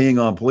and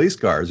peeing on police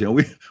cars.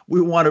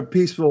 We want a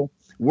peaceful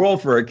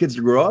world for our kids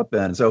to grow up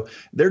in. So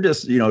they're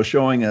just,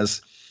 showing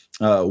us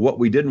what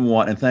we didn't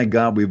want. And thank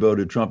God we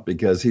voted Trump,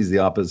 because he's the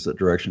opposite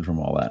direction from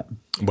all that.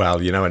 Well,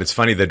 and it's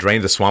funny, the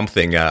drain the swamp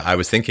thing. I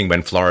was thinking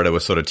when Florida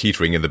was sort of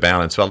teetering in the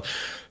balance. Well,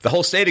 the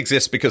whole state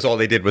exists because all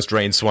they did was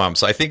drain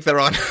swamps. I think they're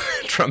on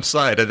Trump's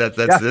side. And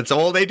that's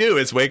all they do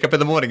is wake up in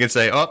the morning and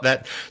say, oh,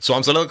 that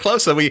swamp's a little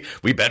closer. We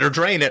better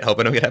drain it,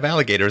 hoping we have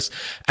alligators.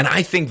 And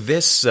I think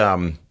this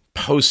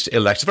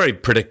post-election, very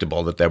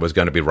predictable that there was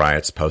going to be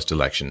riots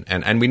post-election.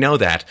 And we know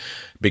that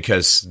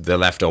because the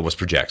left always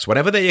projects.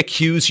 Whatever they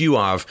accuse you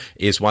of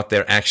is what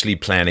they're actually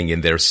planning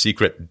in their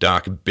secret,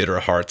 dark,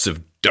 bitter hearts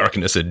of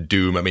darkness and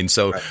doom. I mean,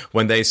 so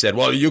when they said,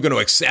 well, you're going to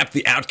accept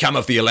the outcome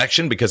of the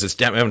election because it's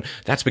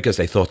that's because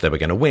they thought they were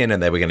going to win,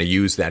 and they were going to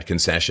use that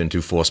concession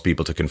to force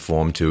people to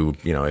conform to,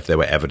 if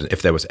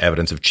there was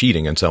evidence of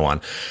cheating and so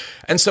on.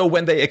 And so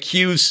when they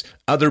accuse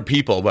other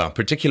people, well,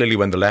 particularly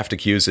when the left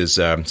accuses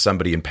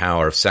somebody in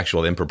power of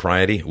sexual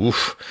impropriety,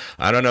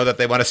 I don't know that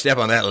they want to step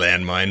on that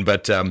landmine.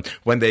 But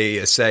when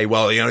they say,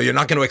 well, you're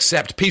not going to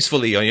accept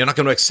peacefully, or you're not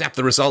going to accept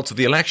the results of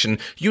the election,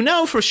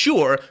 for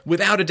sure,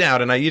 without a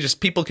doubt, and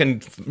people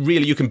can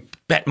really, you can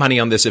bet money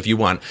on this if you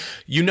want,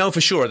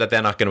 for sure that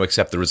they're not going to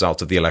accept the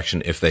results of the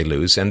election if they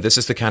lose. And this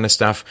is the kind of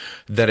stuff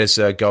that is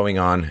going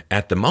on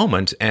at the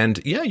moment. And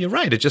yeah, you're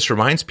right. It just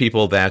reminds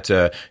people that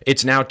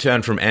it's now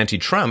turned from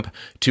anti-Trump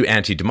to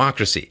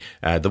anti-democracy.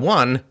 The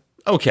one,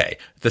 okay.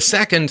 The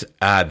second,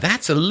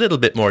 that's a little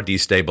bit more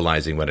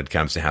destabilizing when it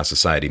comes to how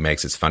society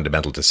makes its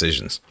fundamental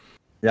decisions.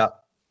 Yeah.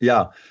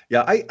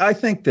 I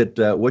think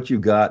that what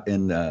you've got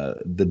in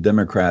the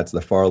Democrats,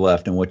 the far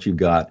left, and what you've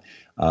got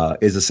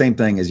is the same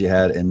thing as you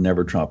had in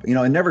Never Trump.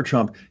 In Never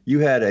Trump, you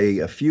had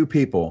a few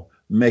people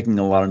making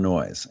a lot of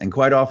noise. And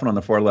quite often on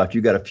the far left,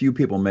 you got a few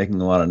people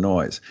making a lot of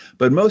noise.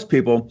 But most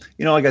people,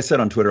 like I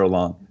said on Twitter a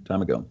long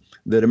time ago,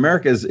 that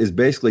America is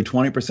basically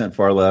 20%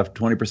 far left,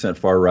 20%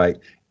 far right,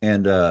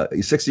 and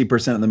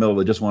 60% in the middle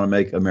that just want to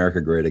make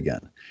America great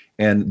again.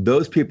 And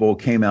those people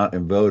came out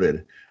and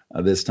voted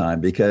this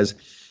time because,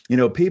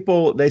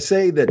 people, they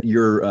say that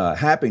your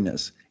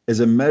happiness is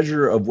a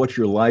measure of what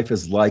your life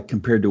is like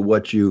compared to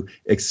what you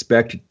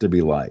expect it to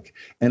be like.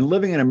 And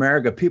living in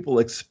America, people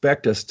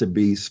expect us to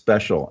be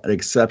special and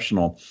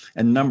exceptional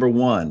and number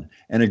one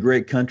and a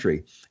great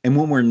country. And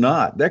when we're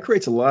not, that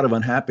creates a lot of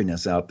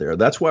unhappiness out there.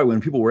 That's why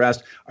when people were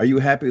asked, are you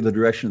happy with the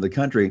direction of the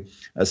country?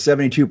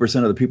 72%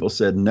 of the people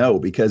said no,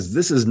 because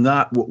this is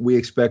not what we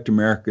expect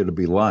America to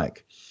be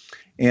like.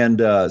 And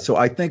so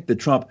I think that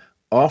Trump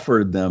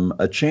offered them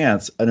a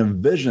chance, a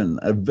vision,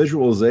 a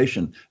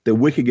visualization that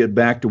we could get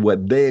back to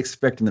what they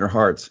expect in their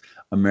hearts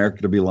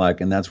America to be like,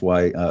 and that's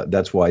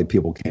why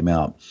people came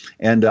out.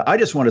 And I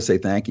just want to say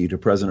thank you to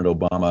President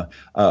Obama.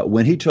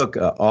 When he took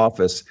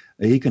office,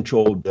 he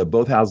controlled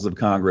both houses of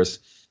Congress.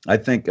 I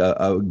think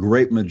a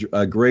great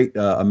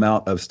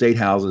amount of state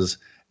houses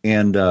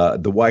and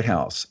the White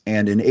House.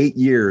 And in 8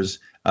 years,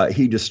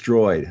 he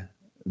destroyed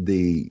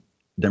the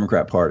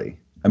Democrat Party.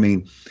 I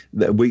mean,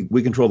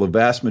 we control the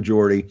vast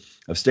majority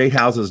of state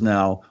houses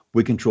now.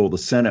 We control the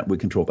Senate. We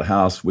control the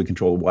House. We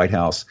control the White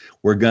House.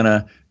 We're going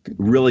to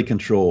really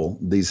control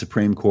the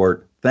Supreme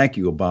Court. Thank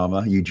you,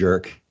 Obama, you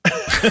jerk.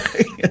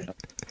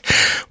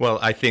 Well,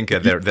 I think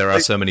there are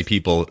so many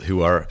people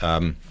who are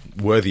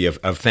worthy of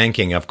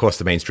thanking, of course,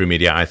 the mainstream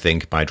media, I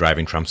think, by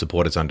driving Trump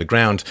supporters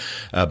underground,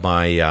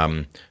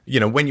 by,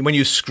 when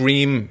you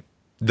scream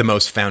the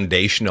most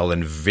foundational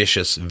and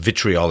vicious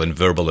vitriol and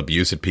verbal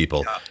abuse at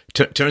people,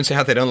 turns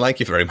out they don't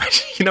like you very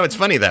much. It's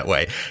funny that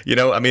way.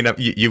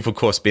 You've, of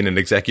course, been an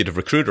executive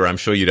recruiter. I'm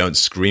sure you don't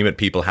scream at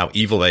people how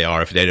evil they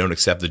are if they don't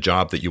accept the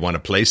job that you want to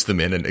place them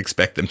in and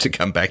expect them to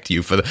come back to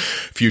you for the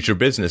future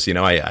business.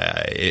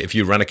 If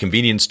you run a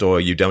convenience store,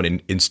 you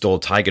don't install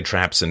tiger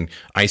traps and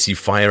icy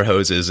fire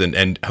hoses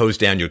and hose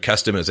down your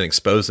customers and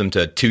expose them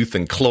to tooth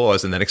and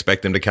claws and then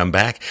expect them to come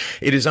back.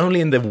 It is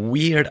only in the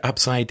weird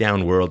upside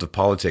down world of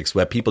politics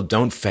where people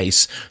don't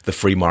face the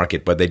free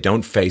market, but they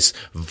don't face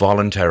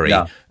voluntary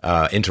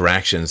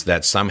interactions,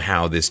 that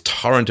somehow this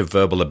torrent of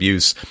verbal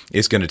abuse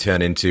is going to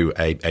turn into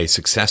a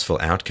successful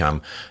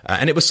outcome.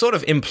 And it was sort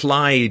of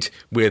implied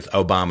with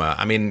Obama.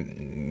 I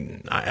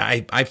mean,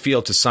 I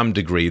feel to some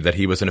degree that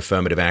he was an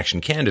affirmative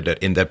action candidate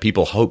in that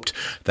people hoped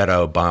that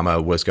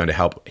Obama was going to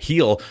help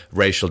heal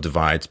racial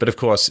divides. But of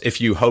course, if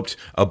you hoped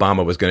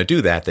Obama was going to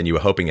do that, then you were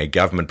hoping a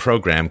government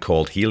program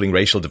called Healing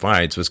Racial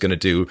Divides was going to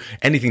do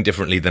anything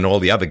differently than all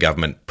the other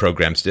government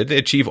programs did. They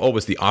achieve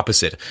always the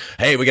opposite.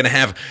 Hey, we're going to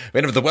have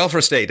the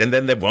welfare state, and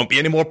then there won't be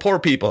any more poor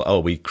people. Oh,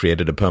 we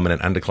created a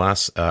permanent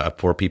underclass of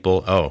poor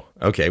people. Oh,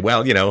 okay.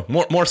 Well,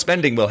 more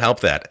spending will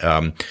help that.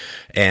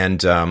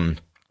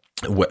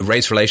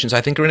 Race relations,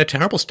 I think, are in a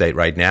terrible state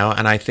right now,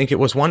 and I think it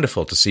was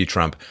wonderful to see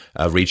Trump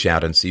reach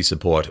out and see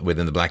support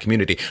within the black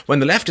community. When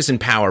the left is in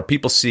power,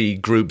 people see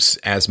groups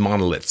as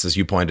monoliths, as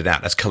you pointed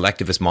out, as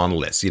collectivist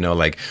monoliths,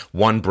 like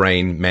one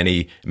brain,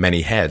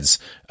 many heads.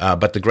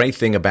 But the great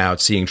thing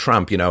about seeing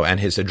Trump, and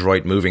his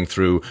adroit moving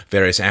through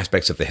various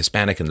aspects of the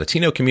Hispanic and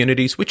Latino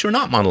communities, which are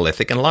not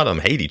monolithic, and a lot of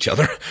them hate each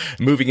other,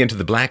 moving into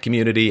the black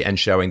community and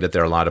showing that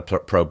there are a lot of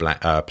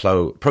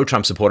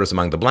pro-Trump supporters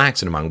among the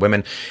blacks and among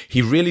women,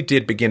 he really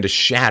did begin to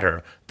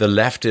shatter the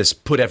leftists,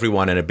 put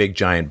everyone in a big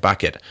giant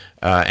bucket.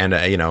 I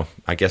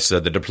guess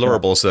the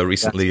deplorables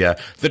recently, the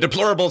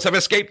deplorables have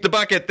escaped the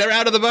bucket. They're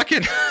out of the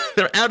bucket.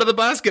 They're out of the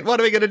basket. What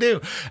are we going to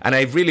do? And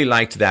I really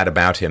liked that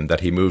about him,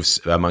 that he moves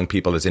among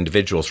people as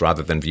individuals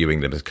rather than viewing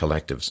them as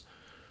collectives.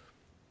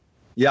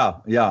 Yeah.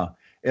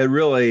 It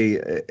really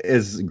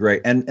is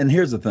great. And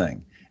here's the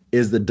thing,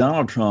 is that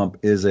Donald Trump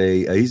is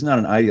he's not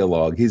an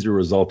ideologue, he's a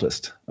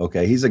resultist.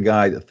 Okay, he's a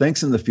guy that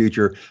thinks in the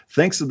future,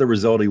 thinks of the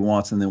result he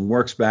wants, and then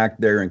works back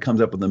there and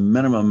comes up with the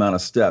minimum amount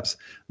of steps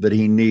that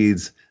he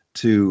needs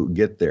to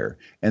get there.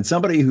 And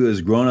somebody who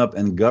has grown up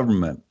in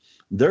government,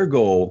 their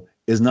goal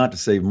is not to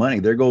save money.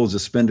 Their goal is to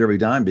spend every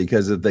dime,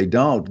 because if they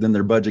don't, then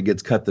their budget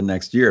gets cut the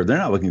next year. They're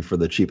not looking for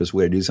the cheapest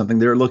way to do something.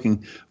 They're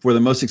looking for the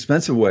most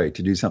expensive way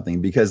to do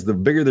something, because the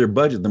bigger their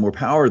budget, the more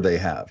power they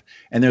have.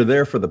 And they're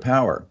there for the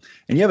power.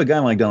 And you have a guy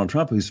like Donald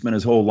Trump who spent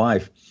his whole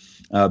life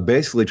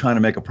basically trying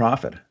to make a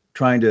profit,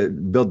 trying to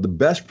build the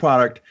best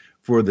product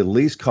for the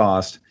least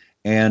cost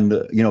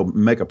and,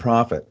 make a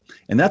profit.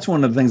 And that's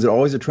one of the things that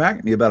always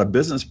attracted me about a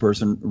business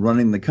person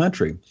running the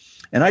country.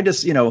 And I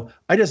just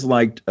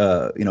liked,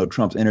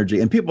 Trump's energy.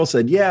 And people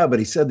said, yeah, but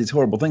he said these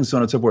horrible things, so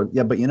on and so forth.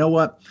 Yeah, but you know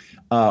what?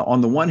 On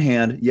the one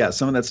hand, yeah,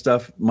 some of that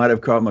stuff might have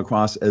come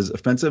across as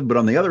offensive. But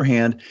on the other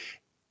hand,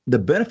 the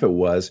benefit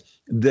was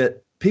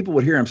that people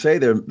would hear him say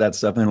that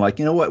stuff, and they're like,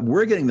 you know what?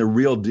 We're getting the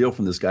real deal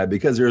from this guy,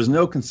 because there is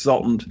no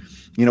consultant,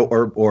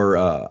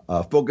 or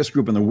focus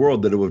group in the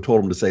world that would have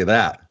told him to say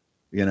that.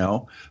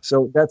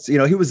 So that's, he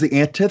was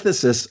the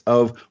antithesis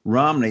of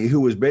Romney,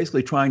 who was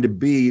basically trying to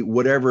be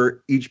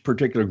whatever each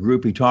particular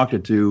group he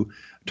talked to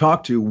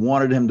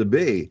wanted him to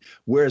be.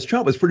 Whereas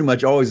Trump was pretty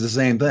much always the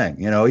same thing.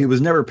 He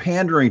was never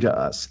pandering to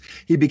us.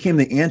 He became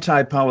the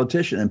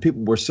anti-politician, and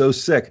people were so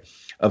sick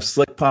of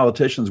slick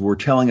politicians were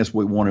telling us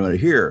what we wanted to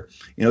hear.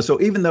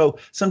 So even though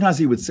sometimes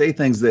he would say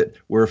things that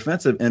were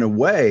offensive in a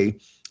way,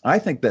 I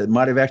think that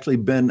might have actually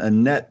been a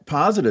net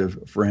positive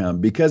for him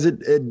because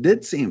it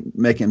did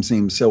make him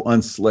seem so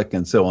unslick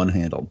and so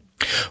unhandled.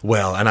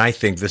 Well, and I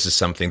think this is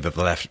something that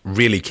the left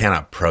really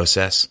cannot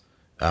process.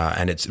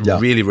 And it's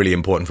really, really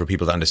important for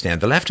people to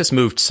understand. The left has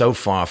moved so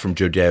far from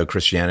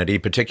Judeo-Christianity,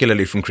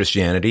 particularly from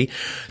Christianity,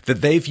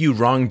 that they view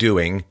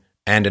wrongdoing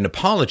and an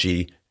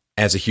apology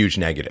as a huge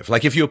negative.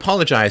 Like if you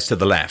apologize to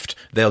the left,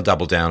 they'll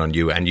double down on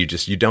you, and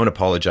you don't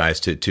apologize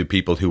to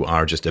people who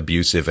are just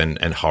abusive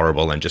and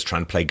horrible and just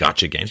trying to play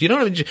gotcha games. You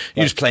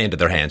just play into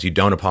their hands. You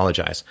don't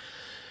apologize.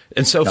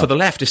 And so for the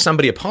left, if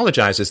somebody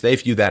apologizes, they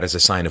view that as a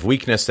sign of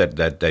weakness,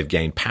 that they've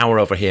gained power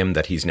over him,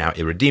 that he's now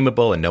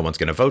irredeemable and no one's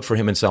going to vote for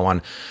him and so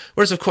on.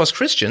 Whereas, of course,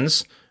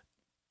 Christians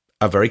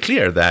are very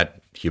clear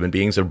that human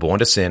beings are born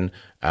to sin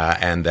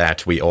and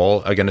that we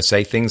all are going to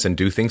say things and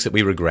do things that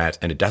we regret.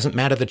 And it doesn't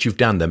matter that you've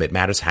done them. It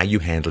matters how you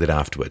handle it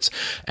afterwards.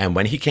 And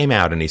when he came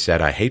out and he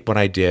said, I hate what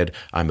I did.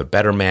 I'm a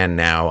better man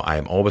now. I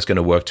am always going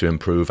to work to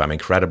improve. I'm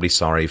incredibly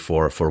sorry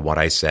for what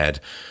I said.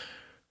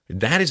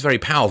 That is very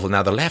powerful.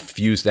 Now, the left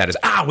views that as,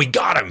 we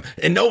got him,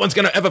 and no one's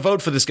going to ever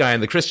vote for this guy.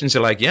 And the Christians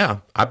are like, yeah,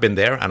 I've been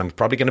there, and I'm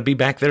probably going to be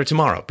back there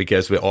tomorrow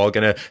because we're all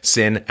going to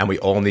sin, and we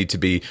all need to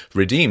be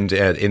redeemed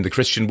in the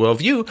Christian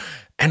worldview.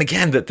 And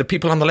again, the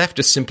people on the left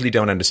just simply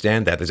don't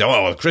understand that. They say,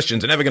 well,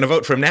 Christians are never going to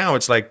vote for him now.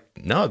 It's like,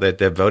 no,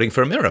 they're voting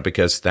for a mirror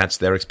because that's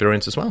their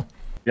experience as well.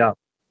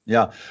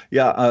 Yeah.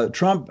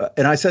 Trump,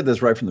 and I said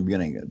this right from the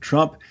beginning,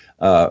 Trump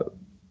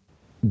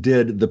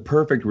did the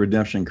perfect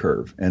redemption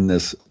curve in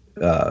this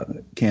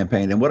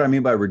campaign. And what I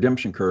mean by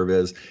redemption curve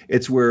is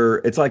it's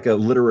like a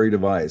literary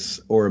device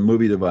or a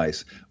movie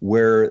device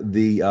where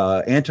the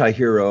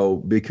anti-hero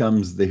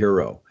becomes the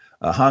hero.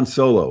 Han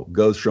Solo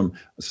goes from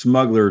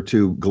smuggler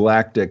to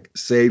galactic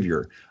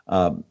savior.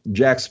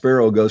 Jack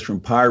Sparrow goes from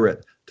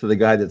pirate to the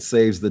guy that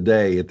saves the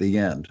day at the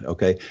end.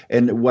 Okay.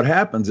 And what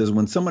happens is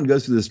when someone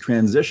goes through this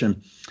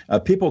transition,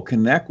 people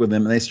connect with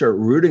them and they start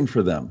rooting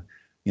for them.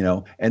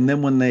 And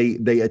then when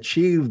they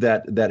achieve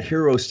that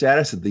hero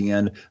status at the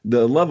end,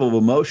 the level of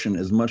emotion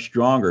is much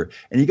stronger.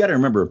 And you got to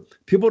remember,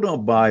 people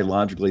don't buy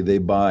logically, they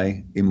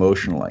buy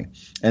emotionally.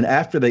 And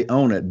after they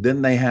own it,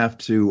 then they have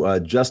to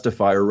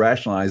justify or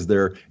rationalize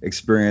their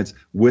experience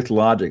with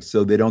logic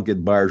so they don't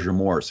get buyer's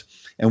remorse.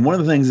 And one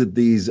of the things that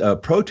these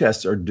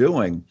protests are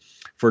doing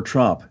for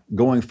Trump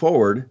going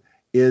forward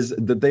is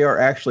that they are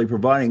actually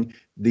providing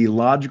the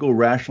logical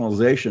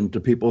rationalization to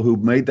people who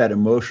made that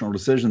emotional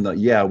decision that,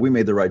 yeah, we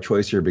made the right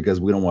choice here because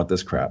we don't want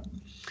this crap.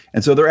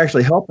 And so they're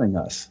actually helping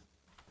us.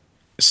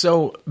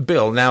 So,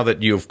 Bill, now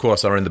that you, of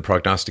course, are in the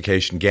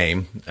prognostication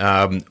game,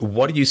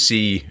 what do you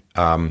see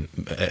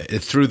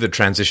through the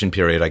transition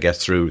period, I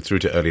guess, through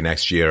to early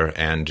next year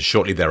and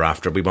shortly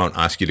thereafter? We won't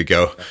ask you to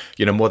go,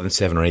 more than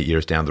 7 or 8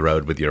 years down the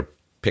road with your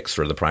picks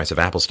for the price of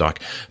Apple stock.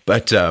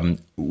 But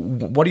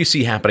what do you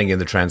see happening in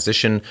the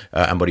transition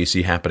and what do you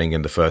see happening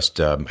in the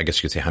first, I guess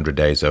you could say, 100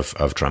 days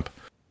of Trump?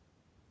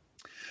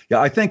 Yeah,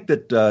 I think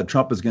that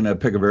Trump is going to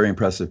pick a very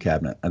impressive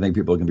cabinet. I think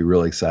people are going to be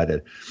really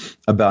excited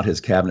about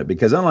his cabinet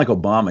because unlike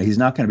Obama, he's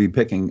not going to be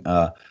picking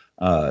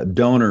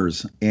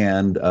donors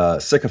and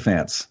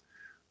sycophants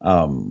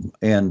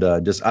and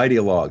just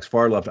ideologues,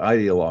 far left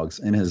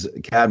ideologues in his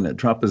cabinet.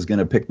 Trump is going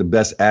to pick the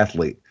best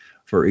athlete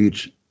for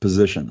each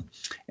position.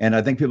 And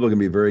I think people are going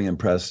to be very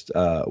impressed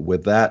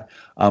with that.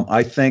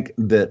 I think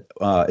that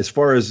as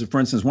far as, for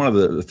instance, one of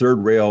the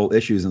third rail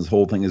issues in this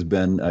whole thing has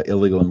been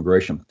illegal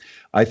immigration.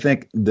 I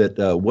think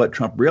that what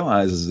Trump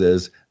realizes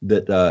is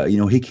that,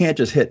 he can't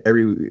just hit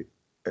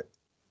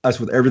us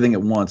with everything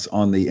at once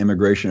on the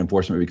immigration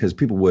enforcement because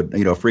people would,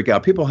 freak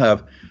out. People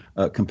have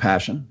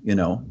compassion,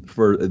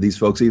 for these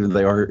folks, even if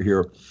they are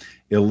here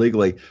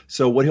illegally.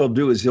 So what he'll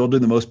do is he'll do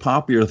the most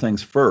popular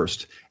things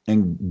first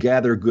and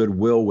gather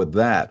goodwill with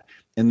that,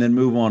 and then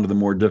move on to the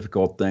more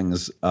difficult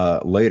things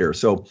later.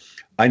 So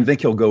I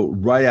think he'll go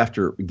right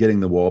after getting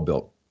the wall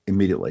built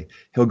immediately.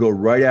 He'll go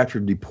right after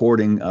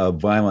deporting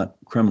violent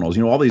criminals.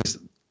 All these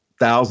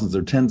thousands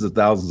or tens of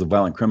thousands of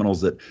violent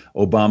criminals that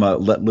Obama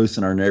let loose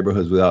in our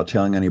neighborhoods without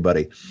telling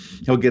anybody.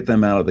 He'll get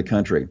them out of the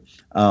country.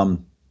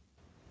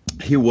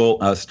 He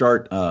will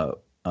start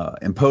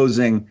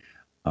imposing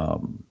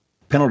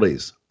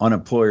penalties on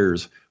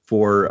employers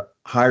for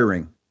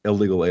hiring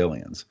illegal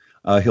aliens.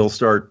 He'll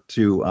start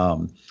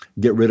to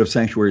get rid of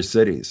sanctuary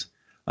cities.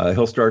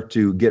 He'll start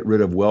to get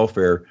rid of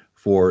welfare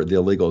for the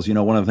illegals.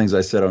 One of the things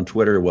I said on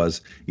Twitter was,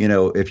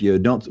 if you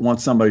don't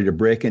want somebody to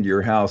break into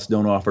your house,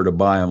 don't offer to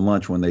buy them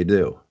lunch when they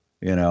do.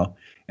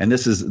 And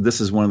this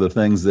is one of the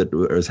things that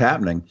is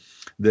happening,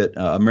 that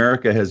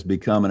America has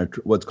become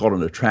what's called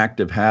an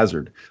attractive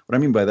hazard. What I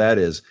mean by that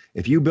is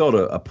if you build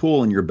a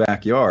pool in your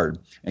backyard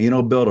and you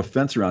don't build a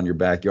fence around your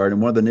backyard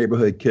and one of the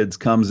neighborhood kids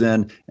comes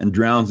in and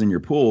drowns in your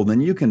pool,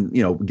 then you can,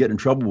 get in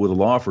trouble with the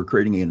law for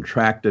creating an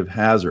attractive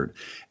hazard.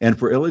 And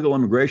for illegal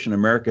immigration,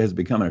 America has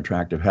become an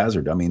attractive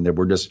hazard. I mean,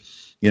 we're just,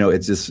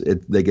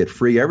 they get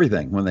free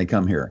everything when they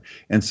come here.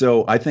 And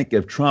so I think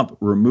if Trump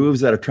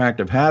removes that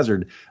attractive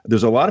hazard,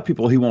 there's a lot of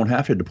people he won't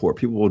have to deport.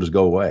 People will just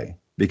go away.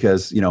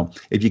 Because,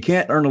 if you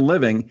can't earn a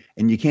living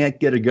and you can't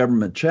get a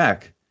government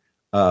check,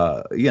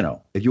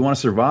 if you want to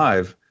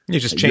survive. You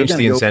just change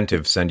the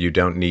incentives and you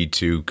don't need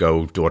to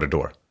go door to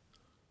door.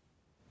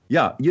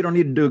 Yeah, you don't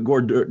need to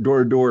go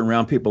door to door and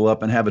round people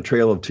up and have a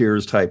trail of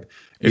tears type.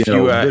 If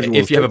you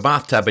have a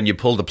bathtub and you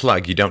pull the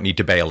plug, you don't need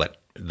to bail it.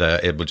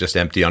 It will just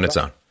empty on its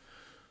own.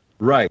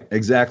 Right,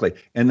 exactly.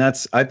 And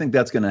I think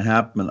that's going to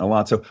happen a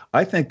lot. So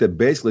I think that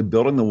basically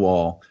building the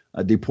wall,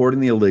 deporting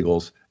the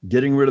illegals,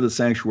 getting rid of the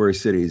sanctuary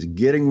cities,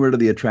 getting rid of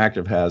the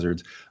attractive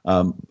hazards,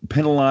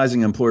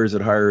 penalizing employers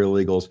that hire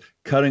illegals,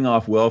 cutting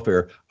off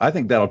welfare, I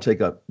think that'll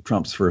take up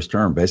Trump's first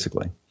term,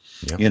 basically.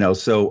 Yeah.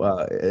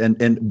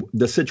 And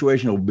the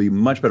situation will be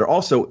much better.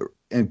 Also,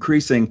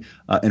 increasing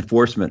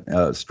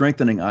enforcement,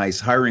 strengthening ICE,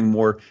 hiring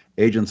more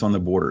agents on the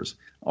borders.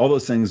 All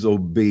those things will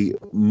be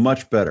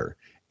much better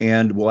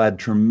and will add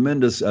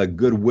tremendous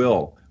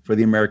goodwill for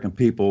the American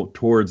people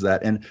towards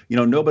that. And,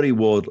 nobody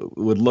would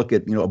look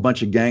at, a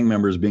bunch of gang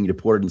members being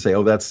deported and say,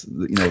 oh, that's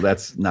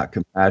not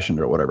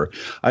compassionate or whatever.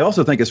 I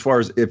also think as far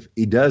as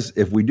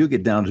if we do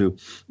get down to,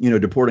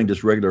 deporting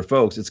just regular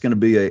folks, it's going to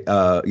be a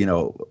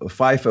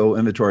FIFO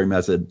inventory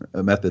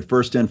method,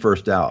 first in,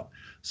 first out.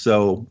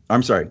 So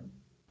I'm sorry.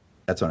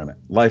 That's what I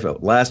meant.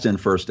 LIFO, last in,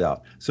 first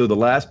out. So the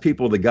last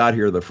people that got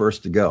here are the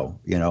first to go,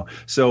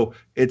 So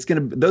it's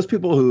going to, those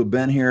people who have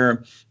been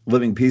here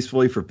living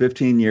peacefully for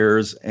 15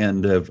 years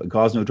and have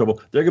caused no trouble,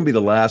 they're going to be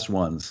the last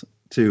ones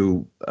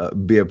to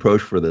be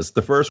approached for this.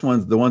 The first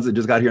ones, the ones that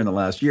just got here in the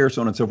last year,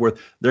 so on and so forth,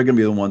 they're going to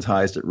be the ones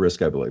highest at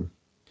risk, I believe.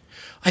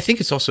 I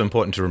think it's also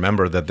important to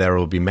remember that there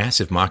will be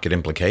massive market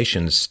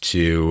implications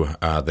to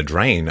the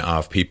drain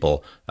of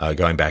people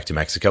going back to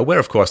Mexico, where,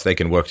 of course, they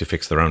can work to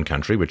fix their own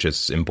country, which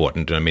is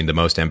important. I mean, the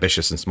most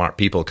ambitious and smart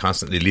people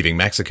constantly leaving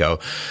Mexico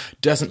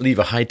doesn't leave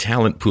a high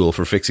talent pool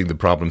for fixing the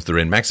problems that are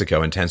in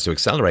Mexico and tends to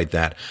accelerate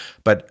that.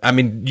 But, I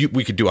mean,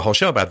 we could do a whole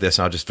show about this.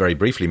 I'll just very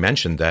briefly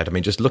mention that. I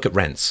mean, just look at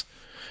rents.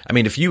 I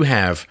mean, if you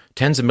have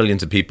tens of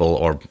millions of people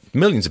or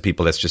millions of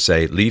people, let's just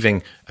say,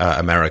 leaving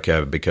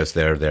America because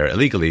they're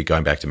illegally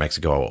going back to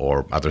Mexico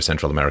or other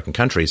Central American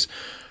countries,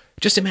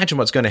 just imagine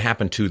what's going to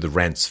happen to the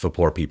rents for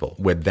poor people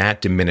with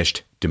that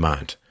diminished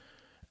demand.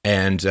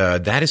 And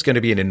that is going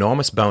to be an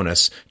enormous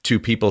bonus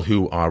to people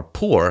who are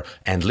poor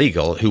and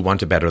legal, who want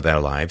to better their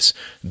lives.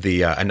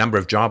 A number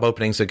of job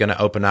openings are going to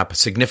open up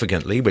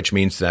significantly, which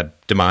means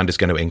that demand is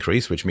going to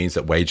increase, which means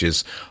that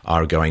wages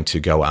are going to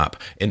go up.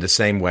 In the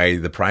same way,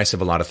 the price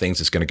of a lot of things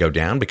is going to go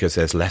down because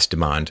there's less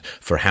demand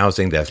for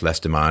housing, there's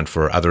less demand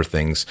for other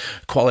things.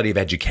 Quality of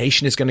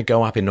education is going to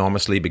go up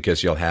enormously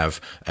because you'll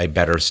have a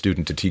better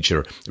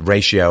student-to-teacher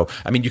ratio.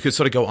 I mean, you could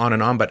sort of go on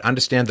and on, but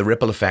understand the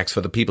ripple effects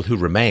for the people who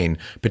remain,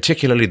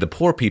 particularly the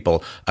poor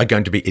people, are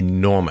going to be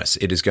enormous.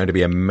 It is going to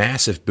be a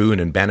massive boon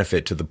and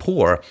benefit to the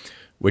poor,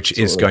 which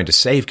is going to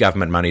save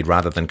government money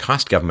rather than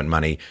cost government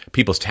money.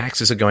 People's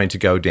taxes are going to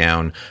go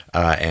down.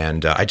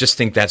 And I just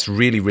think that's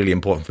really, really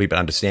important for people to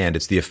understand.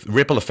 It's the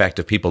ripple effect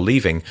of people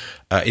leaving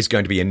is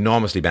going to be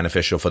enormously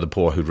beneficial for the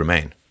poor who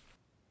remain.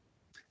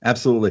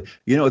 Absolutely.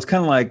 It's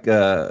kind of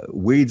like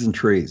weeds and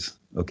trees,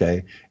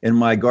 okay? In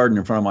my garden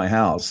in front of my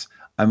house,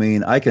 I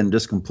mean, I can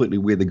just completely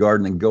weed the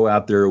garden and go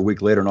out there a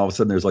week later and all of a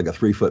sudden there's like a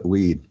 3-foot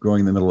weed growing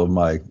in the middle of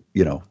my,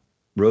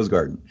 rose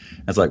garden.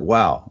 And it's like,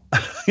 wow,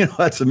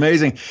 that's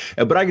amazing.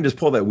 But I can just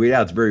pull that weed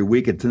out. It's very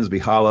weak. It tends to be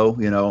hollow.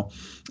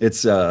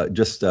 It's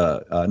just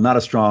not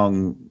a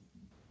strong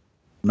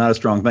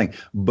thing.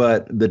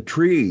 But the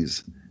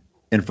trees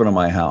in front of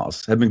my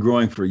house have been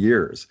growing for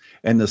years.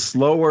 And the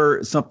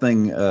slower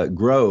something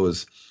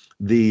grows,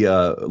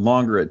 the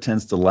longer it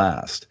tends to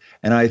last.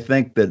 And I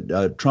think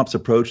that Trump's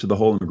approach to the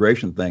whole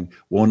immigration thing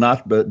will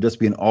not just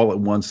be an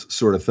all-at-once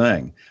sort of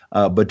thing,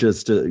 but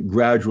just to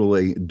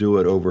gradually do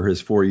it over his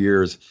 4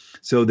 years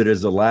so that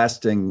it's a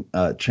lasting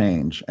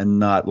change and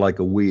not like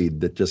a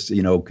weed that just,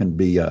 can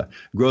be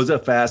grows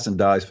up fast and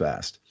dies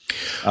fast.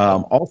 I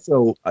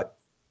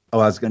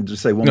was going to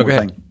just say one more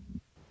thing.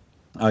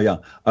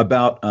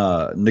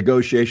 About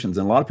negotiations.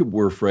 And a lot of people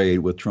were afraid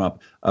with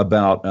Trump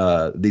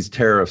about these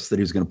tariffs that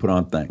he was going to put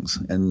on things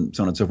and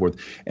so on and so forth.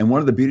 And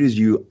one of the beauties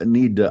you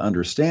need to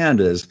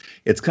understand is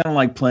it's kind of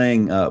like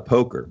playing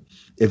poker.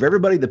 If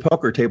everybody at the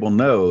poker table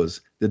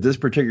knows that this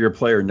particular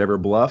player never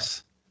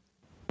bluffs,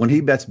 when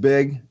he bets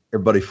big,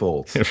 everybody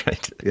folds.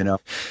 Right.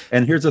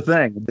 And here's the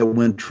thing, that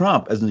when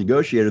Trump, as a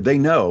negotiator, they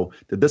know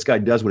that this guy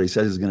does what he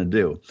says he's going to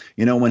do.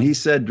 When he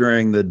said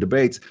during the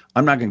debates,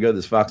 I'm not going to go to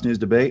this Fox News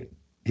debate,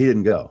 he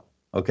didn't go.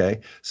 Okay.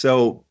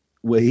 So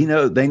they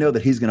know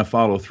that he's going to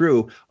follow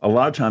through. A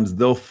lot of times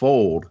they'll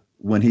fold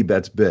when he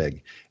bets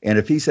big. And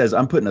if he says,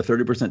 I'm putting a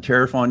 30%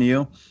 tariff on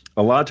you,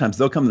 a lot of times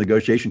they'll come to the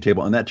negotiation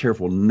table and that tariff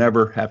will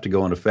never have to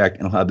go into effect,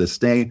 and he'll have the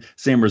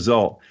same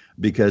result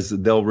because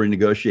they'll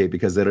renegotiate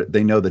because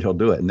they know that he'll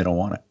do it and they don't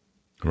want it.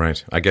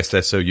 Right. I guess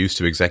they're so used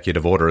to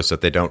executive orders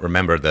that they don't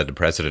remember that the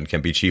president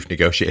can be chief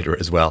negotiator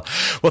as well.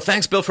 Well,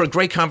 thanks, Bill, for a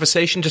great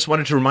conversation. Just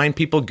wanted to remind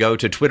people, go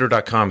to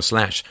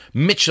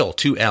twitter.com/Mitchell,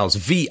 2 L's,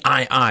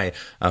 VII.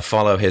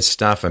 Follow his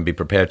stuff and be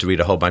prepared to read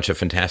a whole bunch of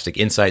fantastic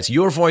insights.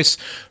 Your Voice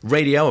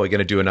Radio, we're going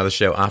to do another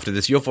show after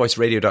this,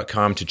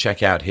 yourvoiceradio.com to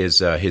check out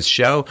his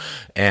show.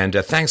 And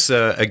thanks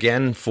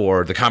again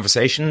for the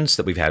conversations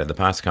that we've had in the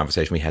past, the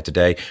conversation we had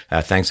today.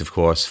 Thanks, of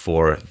course,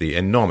 for the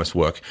enormous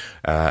work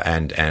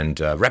and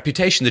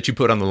reputation that you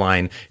put on the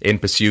line in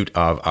pursuit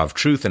of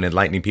truth and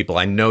enlightening people.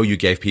 I know you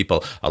gave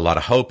people a lot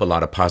of hope, a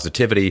lot of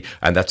positivity,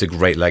 and that's a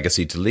great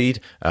legacy to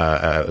lead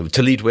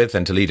with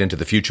and to lead into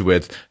the future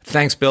with.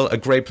 Thanks, Bill. A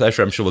great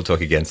pleasure. I'm sure we'll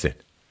talk again soon.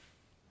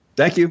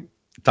 Thank you.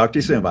 Talk to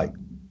you soon. Bye.